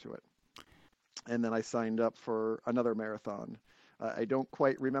back into it. And then I signed up for another marathon. I don't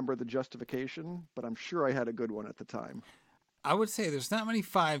quite remember the justification, but I'm sure I had a good one at the time. I would say there's not many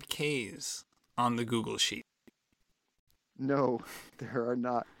 5Ks on the Google sheet. No, there are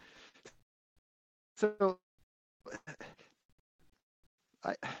not. So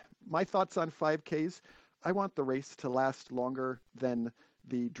my thoughts on 5Ks, I want the race to last longer than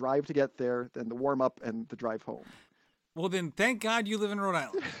the drive to get there, than the warm up and the drive home. Well, then thank God you live in Rhode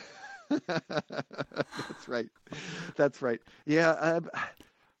Island. That's right. That's right. Yeah,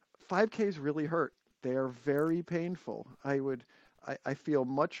 5Ks really hurt. They are very painful. I feel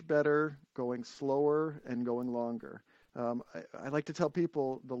much better going slower and going longer. I like to tell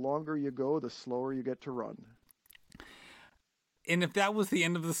people the longer you go, the slower you get to run. And if that was the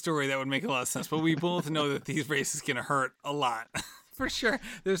end of the story, that would make a lot of sense. But we both know that these races can hurt a lot. For sure.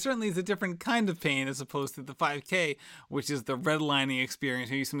 There certainly is a different kind of pain as opposed to the 5K, which is the redlining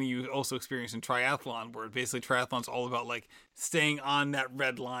experience. Maybe something you also experience in triathlon, where basically triathlon's all about like staying on that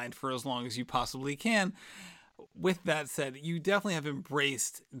red line for as long as you possibly can. With that said, you definitely have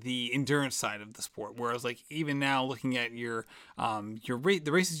embraced the endurance side of the sport. Whereas, like, even now, looking at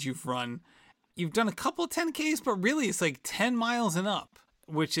the races you've run, you've done a couple 10Ks, but really it's like 10 miles and up,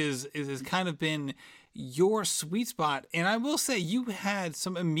 which is kind of been your sweet spot. And I will say you had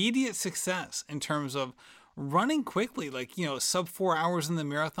some immediate success in terms of running quickly, like, sub 4 hours in the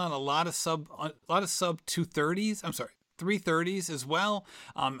marathon, a lot of sub 230s. I'm sorry, 330s as well,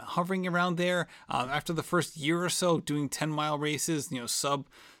 hovering around there. After the first year or so, doing 10-mile races, sub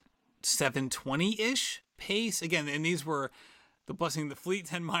 720-ish pace. Again, and these were the Blessing the Fleet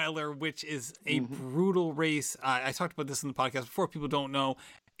 10-miler, which is a brutal race. I talked about this in the podcast before. People don't know.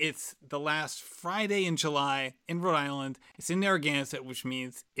 It's the last Friday in July in Rhode Island. It's in Narragansett, which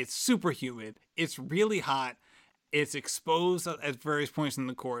means it's super humid. It's really hot. It's exposed at various points in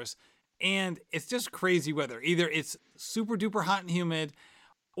the course. And it's just crazy weather. Either it's super duper hot and humid,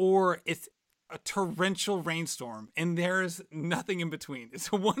 or it's a torrential rainstorm, and there's nothing in between.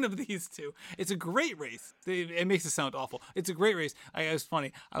 It's one of these two. It's a great race. It makes it sound awful. It's a great race. It was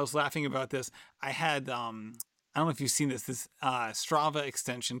funny. I was laughing about this. I had, I don't know if you've seen this Strava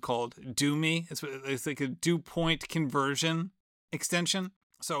extension called Do Me. It's like a dew point conversion extension.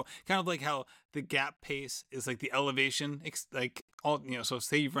 So kind of like how the gap pace is like the elevation, like all, so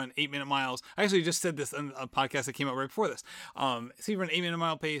say you run 8-minute miles. I actually just said this on a podcast that came out right before this. So you run 8-minute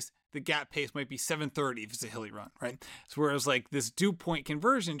mile pace, the gap pace might be 7:30 if it's a hilly run, right? So whereas like this dew point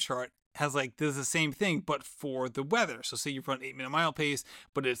conversion chart has like, does the same thing, but for the weather. So say you run 8-minute mile pace,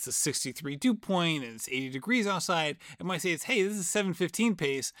 but it's a 63 dew point and it's 80 degrees outside. It might say it's, hey, this is 7:15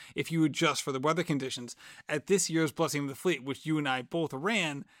 pace if you adjust for the weather conditions. At this year's Blessing of the Fleet, which you and I both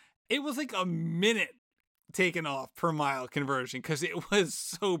ran, it was like a minute taken off per mile conversion because it was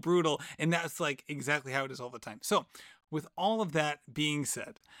so brutal. And that's like exactly how it is all the time. So with all of that being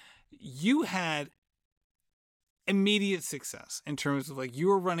said, you had immediate success in terms of like you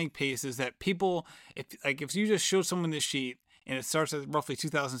were running paces that people, if you just showed someone this sheet and it starts at roughly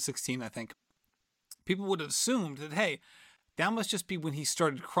 2016, I think people would have assumed that, hey, that must just be when he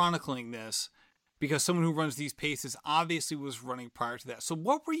started chronicling this, because someone who runs these paces obviously was running prior to that. So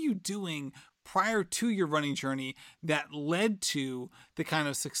what were you doing prior to your running journey that led to the kind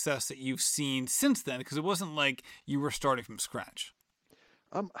of success that you've seen since then? Because it wasn't like you were starting from scratch.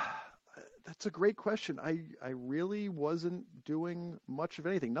 Um, that's a great question. I really wasn't doing much of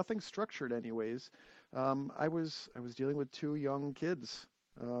anything, nothing structured, anyways. I was dealing with two young kids,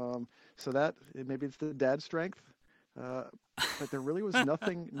 so that maybe it's the dad strength, uh, but there really was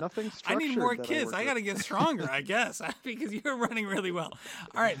nothing I need more structured that I kids. worked I with. got to get stronger, I guess, because you're running really well.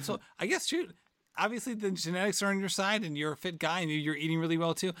 All right. So I guess, shoot, obviously the genetics are on your side and you're a fit guy and you're eating really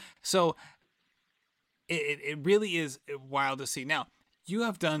well too. So it really is wild to see. Now, you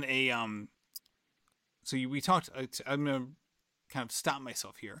have done we talked, I'm going to kind of stop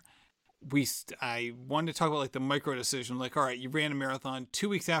myself here. I wanted to talk about like the micro decision, like, all right, you ran a marathon 2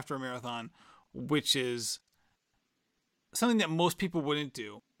 weeks after a marathon, which is something that most people wouldn't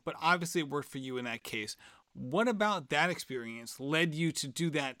do, but obviously it worked for you in that case. What about that experience led you to do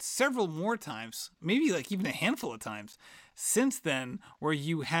that several more times, maybe like even a handful of times since then, where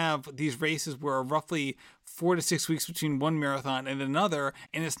you have these races where are roughly 4 to 6 weeks between one marathon and another,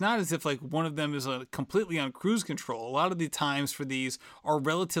 and it's not as if like one of them is completely on cruise control. A lot of the times for these are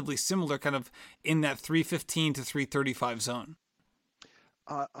relatively similar, kind of in that 3:15 to 3:35 zone.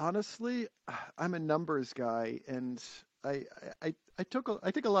 Honestly, I'm a numbers guy, and I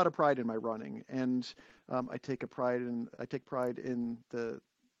take a lot of pride in my running, and I take pride in the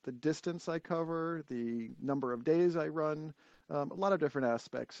distance I cover, the number of days I run, a lot of different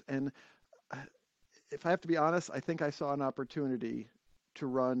aspects. And uh, if I have to be honest, I think I saw an opportunity to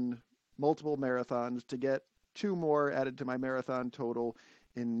run multiple marathons to get two more added to my marathon total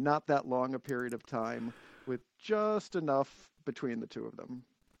in not that long a period of time, with just enough between the two of them.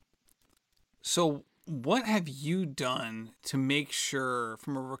 So, what have you done to make sure,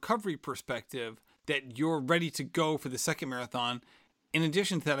 from a recovery perspective, that you're ready to go for the second marathon? In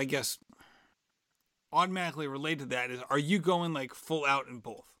addition to that, I guess automatically related to that is, are you going like full out in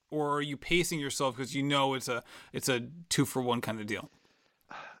both, or are you pacing yourself because you know it's a 2-for-1 kind of deal?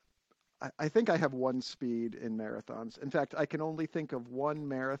 I think I have one speed in marathons. In fact, I can only think of one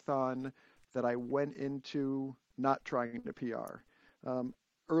marathon that I went into not trying to PR.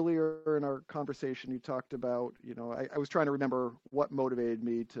 Earlier in our conversation, you talked about, I was trying to remember what motivated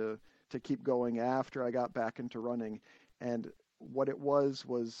me to keep going after I got back into running. And what it was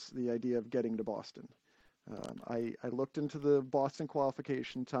the idea of getting to Boston. I looked into the Boston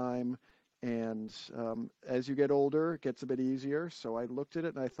qualification time, and as you get older, it gets a bit easier. So I looked at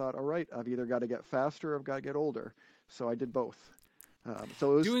it and I thought, all right, I've either got to get faster or I've got to get older. So I did both.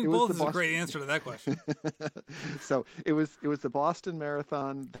 So it Doing was both the is a Boston. great answer to that question. So it was the Boston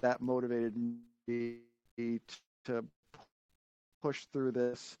Marathon that motivated me to push through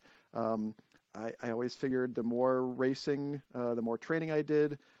this. Um, I always figured the more racing, the more training I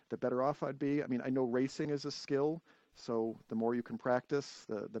did, the better off I'd be. I mean, I know racing is a skill, so the more you can practice,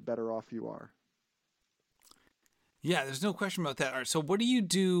 the better off you are. Yeah, there's no question about that. All right, so what do you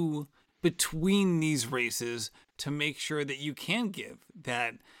do between these races to make sure that you can give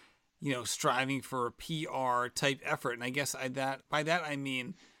that, striving for a PR type effort? And I guess by that I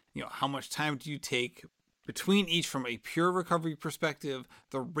mean, how much time do you take between each from a pure recovery perspective,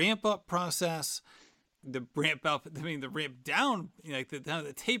 the ramp up process, the ramp up, I mean, the ramp down, like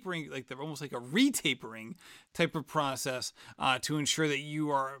the tapering, like the almost like a retapering type of process to ensure that you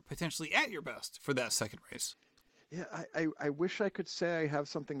are potentially at your best for that second race. Yeah, I wish I could say I have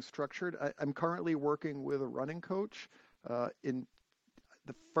something structured. I'm currently working with a running coach. In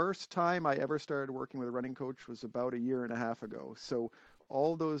the first time I ever started working with a running coach was about a year and a half ago. So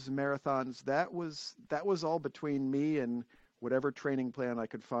all those marathons, that was all between me and whatever training plan I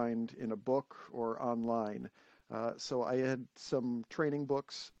could find in a book or online. So I had some training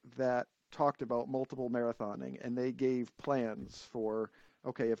books that talked about multiple marathoning, and they gave plans for,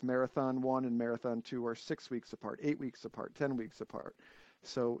 okay, if marathon one and marathon two are 6 weeks apart, 8 weeks apart, 10 weeks apart.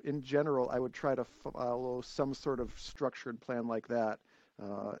 So in general, I would try to follow some sort of structured plan like that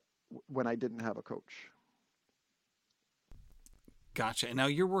uh, when I didn't have a coach. Gotcha. And now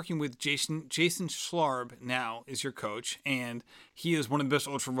you're working with Jason Schlarb now is your coach, and he is one of the best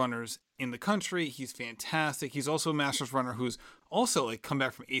ultra runners in the country. He's fantastic. He's also a masters runner who's also like come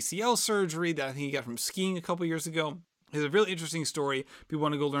back from ACL surgery that I think he got from skiing a couple years ago. It's a really interesting story. If you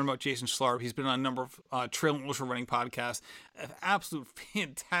want to go learn about Jason Schlarb, he's been on a number of trail and ultra running podcasts. An absolute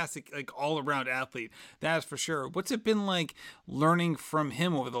fantastic, like all around athlete. That is for sure. What's it been like learning from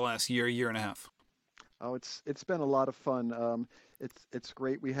him over the last year and a half? Oh, it's been a lot of fun. It's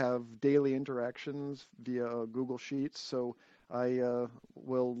great. We have daily interactions via Google Sheets, so I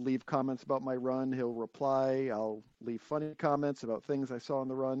will leave comments about my run. He'll reply. I'll leave funny comments about things I saw on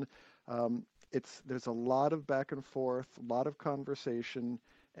the run. There's a lot of back and forth, a lot of conversation,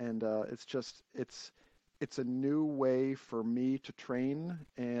 and it's a new way for me to train,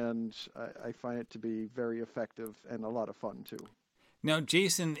 and I find it to be very effective and a lot of fun too. Now,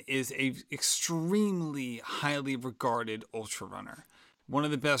 Jason is a extremely highly regarded ultra runner, one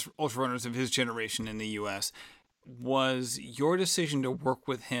of the best ultra runners of his generation in the U.S. Was your decision to work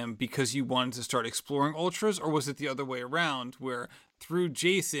with him because you wanted to start exploring ultras, or was it the other way around, where through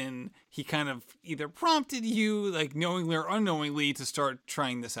Jason he kind of either prompted you, like knowingly or unknowingly, to start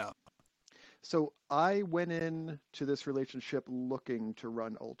trying this out? So I went in to this relationship looking to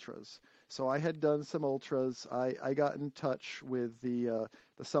run ultras. So I had done some ultras. I got in touch with the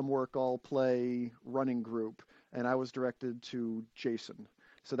Some Work All Play running group, and I was directed to Jason.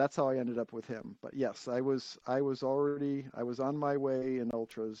 So that's how I ended up with him. But yes, I was on my way in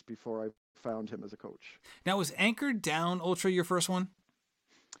ultras before I found him as a coach. Now, was Anchored Down Ultra your first one?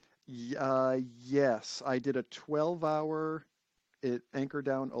 Yes, I did a 12-hour Anchor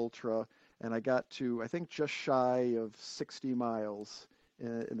Down Ultra, and I got to, I think, just shy of 60 miles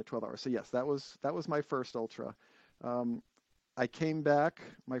in the 12 hours. So yes, that was my first ultra. I came back.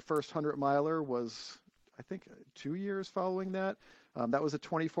 My first 100-miler was, I think, 2 years following that. That was a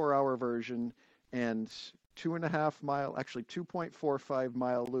 24-hour version and 2.5 mile, actually 2.45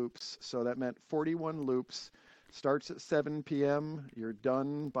 mile loops. So that meant 41 loops. Starts at 7 p.m. You're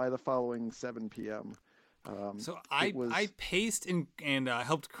done by the following 7 p.m. So I paced and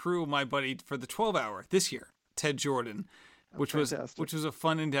helped crew my buddy for the 12-hour this year, Ted Jordan, which was a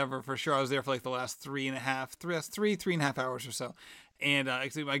fun endeavor for sure. I was there for like the last 3.5 hours or so, and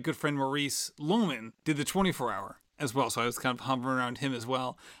actually my good friend Maurice Lohman did the 24-hour as well. So I was kind of hovering around him as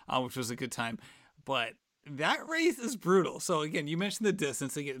well, which was a good time. But that race is brutal. So again, you mentioned the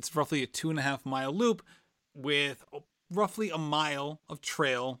distance. Again, it's roughly a 2.5 mile loop with roughly a mile of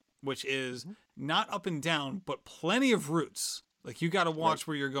trail, which is not up and down, but plenty of routes. Like you got to watch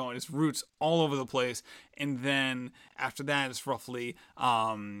where you're going. It's routes all over the place. And then after that, it's roughly,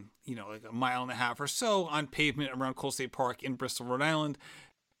 like a mile and a half or so on pavement around Coal State Park in Bristol, Rhode Island.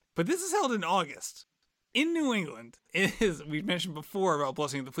 But this is held in August in New England. It is, we mentioned before about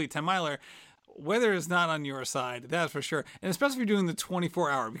Blessing of the Fleet 10-miler. Weather is not on your side, that's for sure. And especially if you're doing the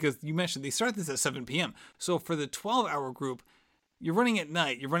 24-hour, because you mentioned they start this at 7 p.m. So for the 12-hour group, you're running at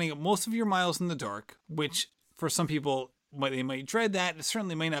night. You're running most of your miles in the dark, which for some people, they might dread that. It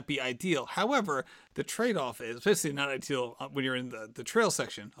certainly may not be ideal. However, the trade-off is, especially not ideal when you're in the trail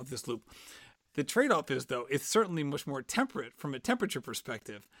section of this loop. The trade-off is, though, it's certainly much more temperate from a temperature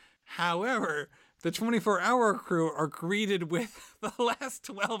perspective. However, the 24-hour crew are greeted with the last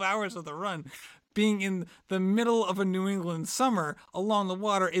 12 hours of the run being in the middle of a New England summer along the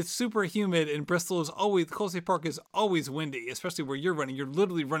water. It's super humid, and Bristol is always, Coal State Park is always windy, especially where you're running. You're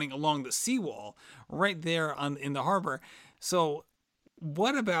literally running along the seawall right there in the harbor. So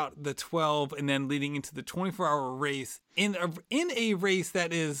what about the 12 and then leading into the 24-hour race in a race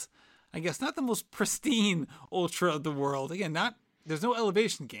that is, I guess, not the most pristine ultra of the world? Again, there's no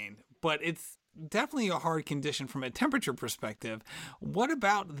elevation gain, but it's definitely a hard condition from a temperature perspective. What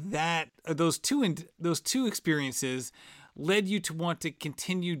about that? Those two experiences led you to want to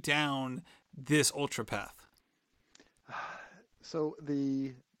continue down this ultra path? So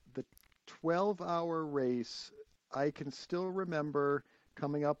the 12-hour race, I can still remember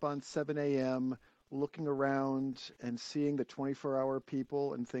coming up on 7 a.m., looking around and seeing the 24-hour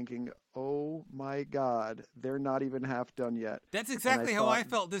people and thinking, oh my God, they're not even half done yet. That's exactly how I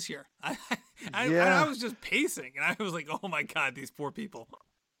felt this year. I was just pacing, and I was like, oh my God, these poor people.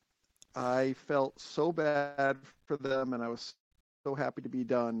 I felt so bad for them, and I was so happy to be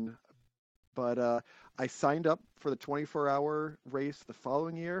done. But I signed up for the 24-hour race the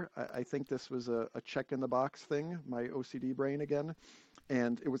following year. I think this was a check in the box thing, my OCD brain again.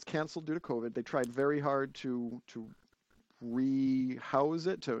 And it was canceled due to COVID. They tried very hard to rehouse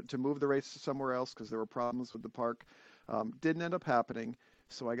it, to move the race to somewhere else because there were problems with the park. Didn't end up happening.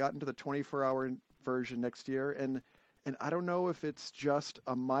 So I got into the 24-hour version next year. And I don't know if it's just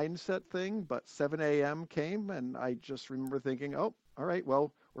a mindset thing, but 7 a.m. came, and I just remember thinking, oh, all right,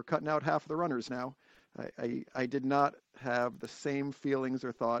 well, we're cutting out half of the runners now. I did not have the same feelings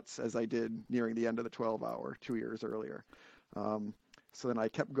or thoughts as I did nearing the end of the 12-hour 2 years earlier. So then I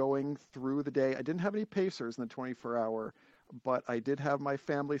kept going through the day. I didn't have any pacers in the 24-hour, but I did have my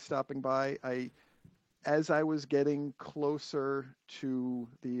family stopping by. As I was getting closer to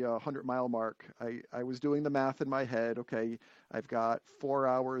the 100-mile mark, I was doing the math in my head. Okay, I've got 4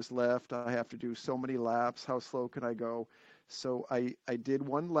 hours left. I have to do so many laps. How slow can I go? So I did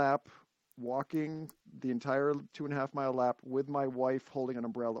one lap, walking the entire 2.5 mile lap with my wife holding an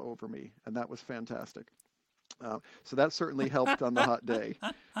umbrella over me, and that was fantastic. So that certainly helped on the hot day.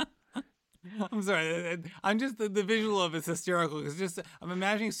 I'm sorry. I'm just the visual of it's hysterical because just I'm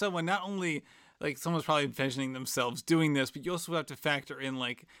imagining someone not only like someone's probably envisioning themselves doing this, but you also have to factor in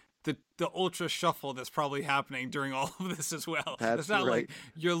like the ultra shuffle that's probably happening during all of this as well. It's That's not right. like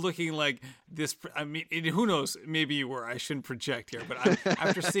you're looking like this. I mean, who knows? Maybe you were. I shouldn't project here, but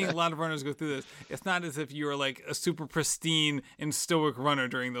after seeing a lot of runners go through this, it's not as if you were like a super pristine and stoic runner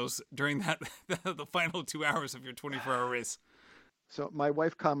during that the final 2 hours of your 24-hour race. So my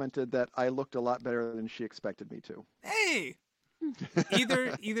wife commented that I looked a lot better than she expected me to. Hey,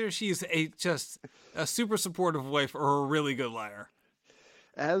 either she's just a super supportive wife or a really good liar.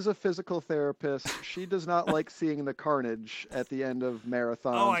 As a physical therapist, she does not like seeing the carnage at the end of Oh,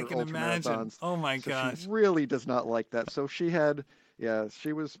 marathons I or can ultra imagine. marathons. Oh my So gosh. she really does not like that. So yeah,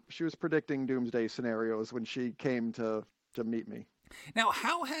 she was predicting doomsday scenarios when she came to meet me. Now,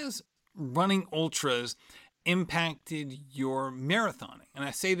 how has running ultras impacted your marathoning? And I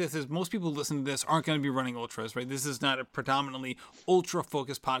say this as most people who listen to this aren't going to be running ultras, right? This is not a predominantly ultra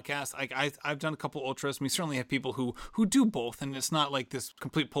focused podcast. Like I've done a couple ultras. And we certainly have people who do both, and it's not like this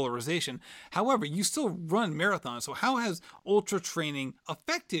complete polarization. However, you still run marathons. So how has ultra training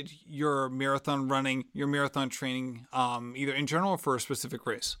affected your marathon running, your marathon training, either in general or for a specific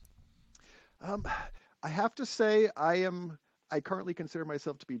race? Um, I have to say, I currently consider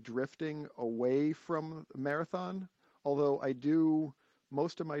myself to be drifting away from marathon, although I do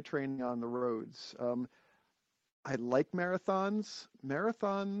most of my training on the roads. I like marathons.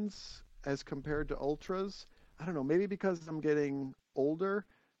 Marathons, as compared to ultras, I don't know, maybe because I'm getting older,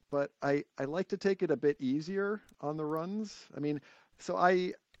 but I like to take it a bit easier on the runs. I mean, so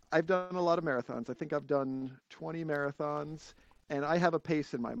I've done a lot of marathons. I think I've done 20 marathons, and I have a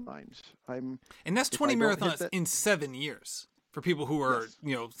pace in my mind. And that's If I 20 don't hit marathons that, in 7 years for people who are,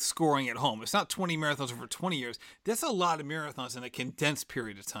 yes. scoring at home. It's not 20 marathons over 20 years. That's a lot of marathons in a condensed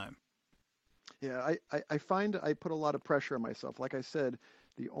period of time. Yeah, I find I put a lot of pressure on myself. Like I said,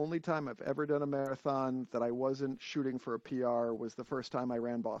 the only time I've ever done a marathon that I wasn't shooting for a PR was the first time I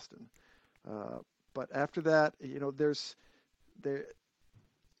ran Boston. Uh, but after that, there,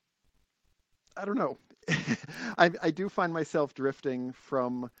 I don't know. I do find myself drifting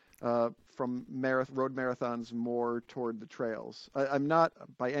from road marathons more toward the trails. I'm not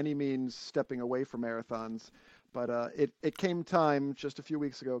by any means stepping away from marathons, but it came time just a few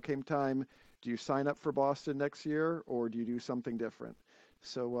weeks ago. Came time. Do you sign up for Boston next year, or do you do something different?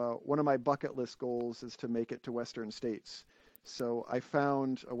 So one of my bucket list goals is to make it to Western States. So I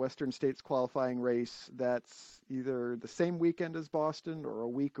found a Western States qualifying race that's either the same weekend as Boston or a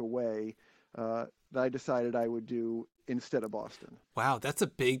week away, that I decided I would do instead of Boston. Wow, that's a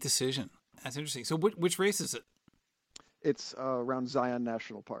big decision. That's interesting. So which race is it? It's around Zion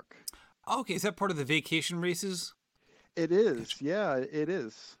National Park. Oh, okay, is that part of the vacation races? It Gotcha. is, yeah, it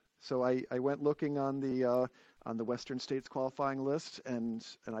is. So I went looking on the Western States qualifying list, and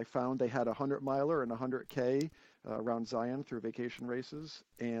I found they had a 100 miler and a 100K around Zion through vacation races,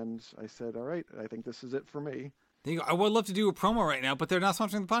 and I said, all right, I think this is it for me. There you go. I would love to do a promo right now, but they're not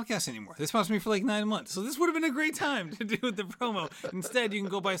sponsoring the podcast anymore. They sponsored me for like 9 months. So this would have been a great time to do the promo. Instead, you can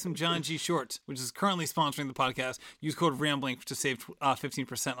go buy some John G shorts, which is currently sponsoring the podcast. Use code RAMBLING to save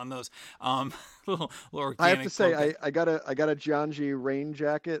 15% on those. Little I have to organic say, plug there. I got a John G rain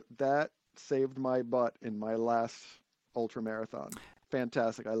jacket that saved my butt in my last ultra marathon.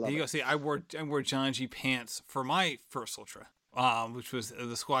 Fantastic, I There love you it. go. See, I wore John G pants for my first ultra, which was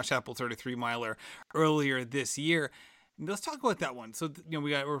the Squash Apple 33 miler earlier this year. Let's talk about that one. So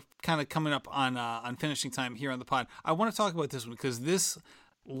we're kind of coming up on finishing time here on the pod. I want to talk about this one because this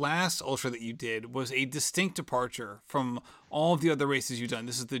last ultra that you did was a distinct departure from all of the other races you've done.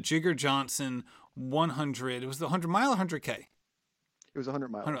 This is the Jigger Johnson 100. It was the 100 mile, 100K, It was a 100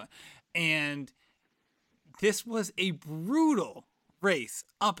 miler. 100, and this was a brutal race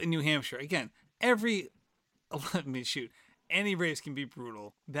up in New Hampshire. Again, every let me shoot. Any race can be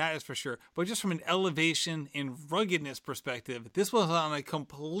brutal, that is for sure. But just from an elevation and ruggedness perspective, this was on a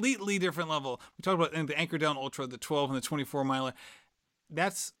completely different level. We talked about the Anchor Down Ultra, the 12 and the 24 miler.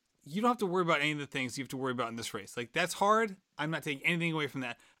 That's You don't have to worry about any of the things you have to worry about in this race. Like that's hard. I'm not taking anything away from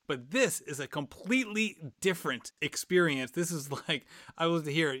that. But this is a completely different experience. This is like I was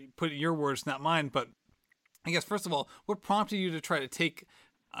to hear put in your words, not mine. But I guess first of all, what prompted you to try to take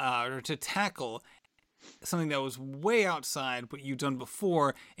or to tackle something that was way outside what you've done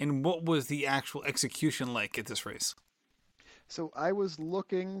before, and what was the actual execution like at this race? So I was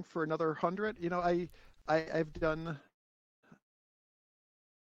looking for another 100. I've done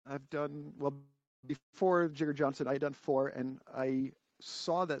I've done, well, before Jigger Johnson, I had done four, and I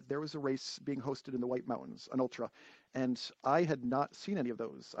saw that there was a race being hosted in the White Mountains, an ultra, and I had not seen any of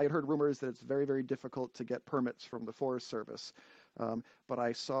those. I had heard rumors that it's very, very difficult to get permits from the Forest Service, but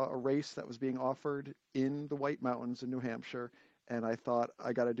I saw a race that was being offered in the White Mountains in New Hampshire, and I thought,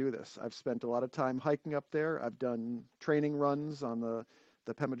 I got to do this. I've spent a lot of time hiking up there. I've done training runs on the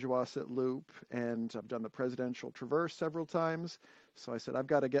Pemigewasset Loop, and I've done the Presidential Traverse several times. So I said, I've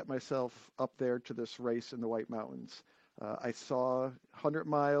got to get myself up there to this race in the White Mountains. I saw 100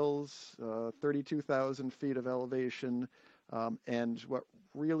 miles, 32,000 feet of elevation, and what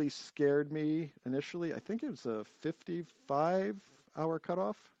really scared me initially, I think it was a 55-hour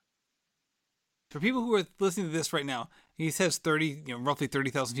cutoff. For people who are listening to this right now, he says 30, roughly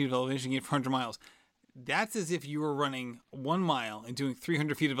 30,000 feet of elevation gain for 100 miles. That's as if you were running 1 mile and doing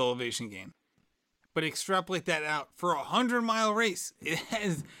 300 feet of elevation gain. But extrapolate that out for a 100-mile race. It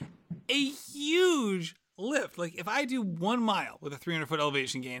has a huge lift. Like if I do 1 mile with a 300-foot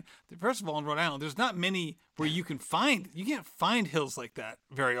elevation gain, first of all, in Rhode Island, there's not many where you can't find hills like that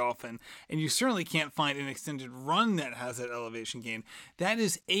very often. And you certainly can't find an extended run that has that elevation gain. That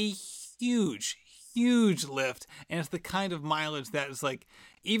is a huge, huge lift. And it's the kind of mileage that is like,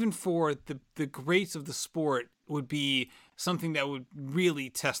 even for the greats of the sport, would be something that would really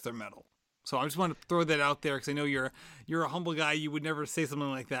test their mettle. So I just want to throw that out there because I know you're a humble guy. You would never say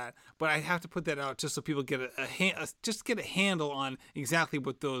something like that, but I have to put that out just so people get just get a handle on exactly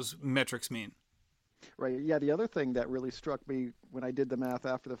what those metrics mean. Right. Yeah. The other thing that really struck me when I did the math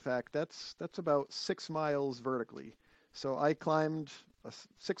after the fact, that's about 6 miles vertically. So I climbed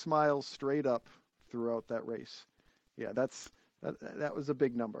 6 miles straight up throughout that race. Yeah, that was a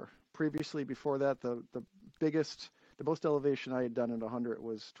big number. Previously, before that, the most elevation I had done in 100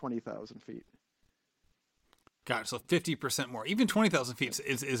 was 20,000 feet. Got it. So 50% more. Even 20,000 feet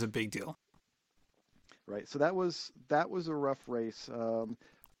is a big deal. Right. So that was a rough race.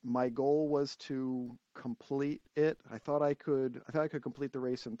 My goal was to complete it. I thought I could complete the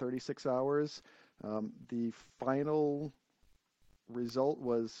race in 36 hours. The final result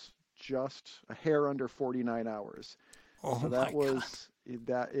was just a hair under 49 hours. Oh so that was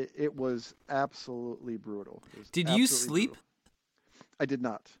God. It was absolutely brutal. Did you sleep? Brutal. I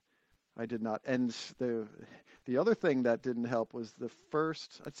did not. And the other thing that didn't help was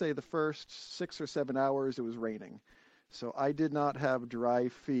I'd say the first 6 or 7 hours it was raining. So I did not have dry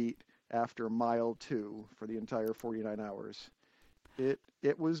feet after mile 2 for the entire 49 hours. It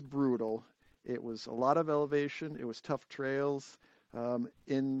was brutal. It was a lot of elevation. It was tough trails.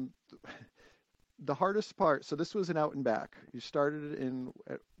 In the hardest part, so this was an out and back. You started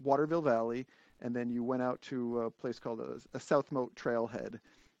at Waterville Valley, and then you went out to a place called a South Moat Trailhead,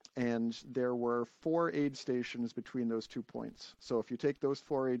 and there were 4 aid stations between those 2 points. So if you take those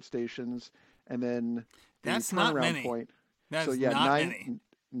 4 aid stations, and then that's not many. Point, that's so yeah, not many.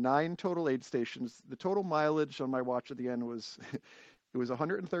 9 total aid stations. The total mileage on my watch at the end was it was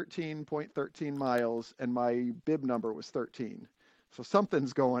 113.13 miles, and my bib number was 13. So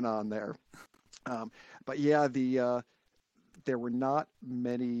something's going on there. But yeah, there were not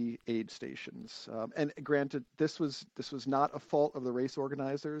many aid stations. And granted, this was not a fault of the race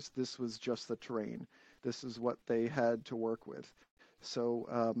organizers. This was just the terrain. This is what they had to work with.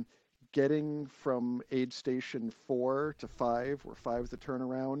 So getting from aid station 4 to 5, where 5 is the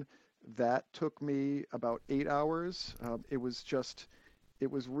turnaround, that took me about 8 hours. It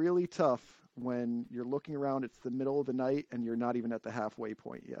was really tough when you're looking around. It's the middle of the night and you're not even at the halfway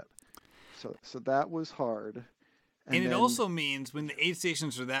point yet. So that was hard. And it also means when the aid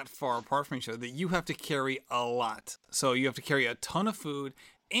stations are that far apart from each other that you have to carry a lot. So you have to carry a ton of food,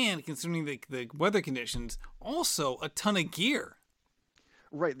 and considering the weather conditions, also a ton of gear.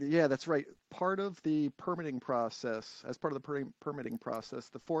 Right. Yeah, that's right. Part of the permitting process,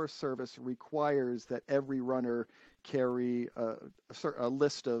 the Forest Service requires that every runner carry a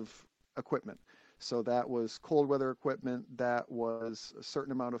list of equipment. So that was cold weather equipment, that was a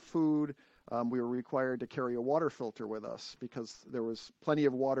certain amount of food. We were required to carry a water filter with us because there was plenty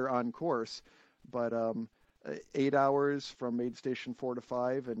of water on course. But 8 hours from aid station 4 to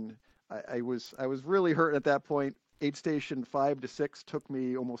 5, and I was really hurt at that point. Aid station 5 to 6 took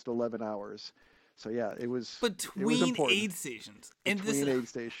me almost 11 hours. So yeah, it was between aid stations. Aid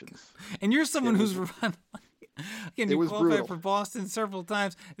stations. And you're someone who's run. Again, you qualified brutal. for Boston several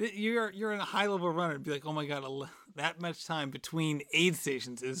times. You're in a high level runner. Be like, oh my God, that much time between aid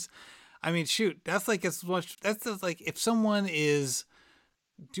stations is. I mean, shoot, that's like as much. That's just like if someone is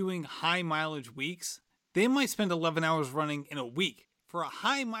doing high mileage weeks, they might spend 11 hours running in a week for a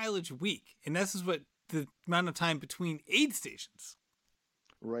high mileage week, and this is what the amount of time between aid stations.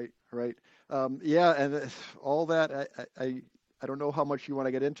 Right, right. Yeah, and all that. I don't know how much you want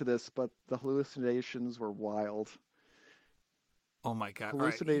to get into this, but the hallucinations were wild. Oh my God. All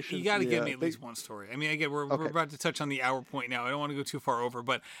right. You Hallucinations, got to give yeah. me at least one story. I mean, again, we're Okay, about to touch on the hour point now. I don't want to go too far over,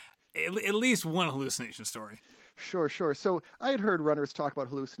 but at least one hallucination story. sure, sure. So I had heard runners talk about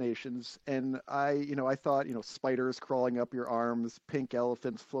hallucinations, and I thought, spiders crawling up your arms, pink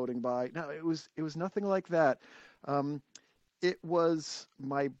elephants floating by. No, it was nothing like that. Um, it was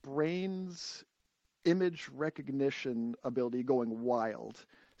my brain's image recognition ability going wild.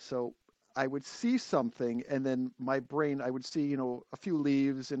 So I would see something, and then my brain, I would see, a few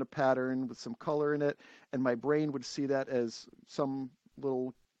leaves in a pattern with some color in it, and my brain would see that as some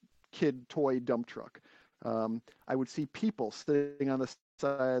little kid toy dump truck. I would see people sitting on the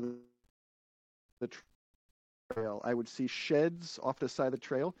side of the trail. I would see sheds off the side of the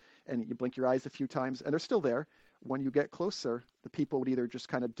trail, and you blink your eyes a few times, and they're still there. When you get closer, the people would either just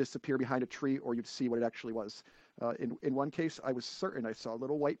kind of disappear behind a tree, or you'd see what it actually was. In one case, I was certain I saw a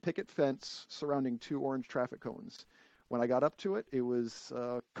little white picket fence surrounding two orange traffic cones. When I got up to it, it was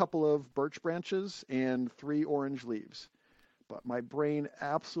a couple of birch branches and three orange leaves. But my brain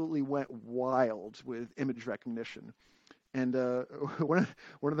absolutely went wild with image recognition. And one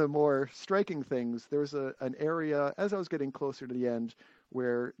of the more striking things, there was an area as I was getting closer to the end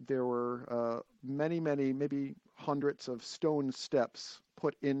where there were many, many, maybe hundreds of stone steps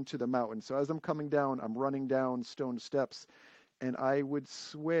put into the mountain. So as I'm coming down, I'm running down stone steps, and I would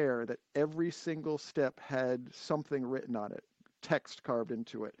swear that every single step had something written on it, text carved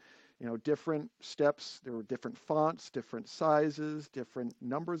into it. Different steps, there were different fonts, different sizes, different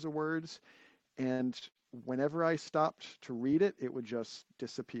numbers of words, and whenever I stopped to read it, it would just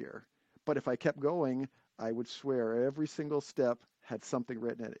disappear. But if I kept going, I would swear every single step had something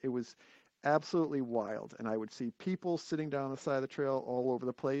written in it. It was absolutely wild. And I would see people sitting down the side of the trail all over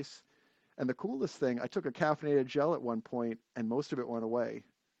the place. And the coolest thing, I took a caffeinated gel at one point and most of it went away,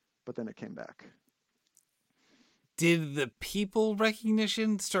 but then it came back. Did the people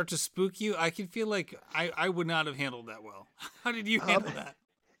recognition start to spook you? I can feel like I would not have handled that well. How did you Um, handle that?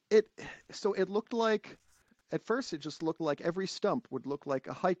 it so it looked like at first it just looked like every stump would look like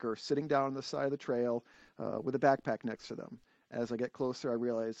a hiker sitting down on the side of the trail with a backpack next to them. As I get closer, I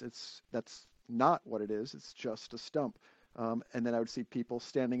realize that's not what it is. It's just a stump. And then I would see people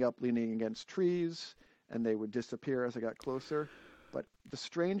standing up, leaning against trees, and they would disappear as I got closer. But the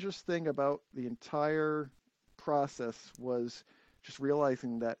strangest thing about the entire process was just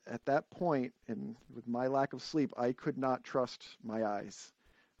realizing that at that point, and with my lack of sleep, I could not trust my eyes.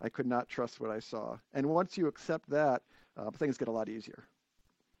 I could not trust what I saw. And once you accept that, things get a lot easier.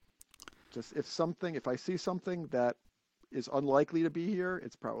 Just if I see something that is unlikely to be here,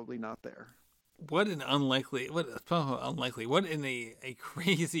 it's probably not there. What in a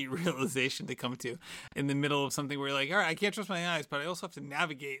crazy realization to come to in the middle of something where you're like, all right, I can't trust my eyes, but I also have to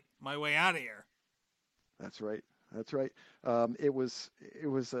navigate my way out of here. That's right. That's right. It was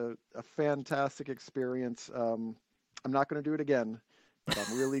a fantastic experience. I'm not going to do it again, but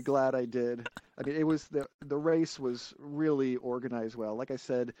I'm really glad I did. I mean, it was the race was really organized well. Like I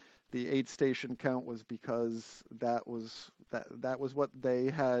said, the 8 station count was because that was what they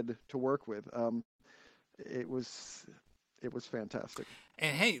had to work with. It was it was fantastic.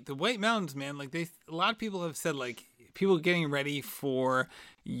 And hey, the White Mountains, man, like a lot of people have said, like people getting ready for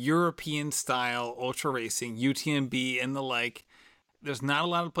European style ultra racing, UTMB and the like. There's not a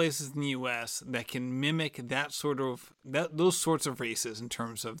lot of places in the U.S. that can mimic those sorts of races in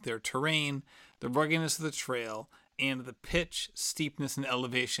terms of their terrain, the ruggedness of the trail, and the pitch, steepness, and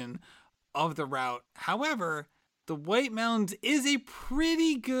elevation of the route. However, the White Mountains is a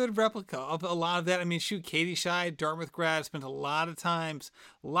pretty good replica of a lot of that. I mean, shoot, Katie Scheid, Dartmouth grad, spent a lot of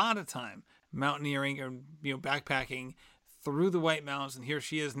time mountaineering or backpacking through the White Mountains, and here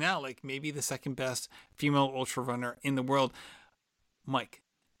she is now, like maybe the second best female ultra runner in the world. Mike,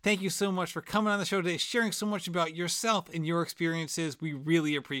 thank you so much for coming on the show today, sharing so much about yourself and your experiences. We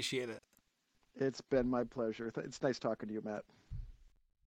really appreciate it. It's been my pleasure. It's nice talking to you, Matt.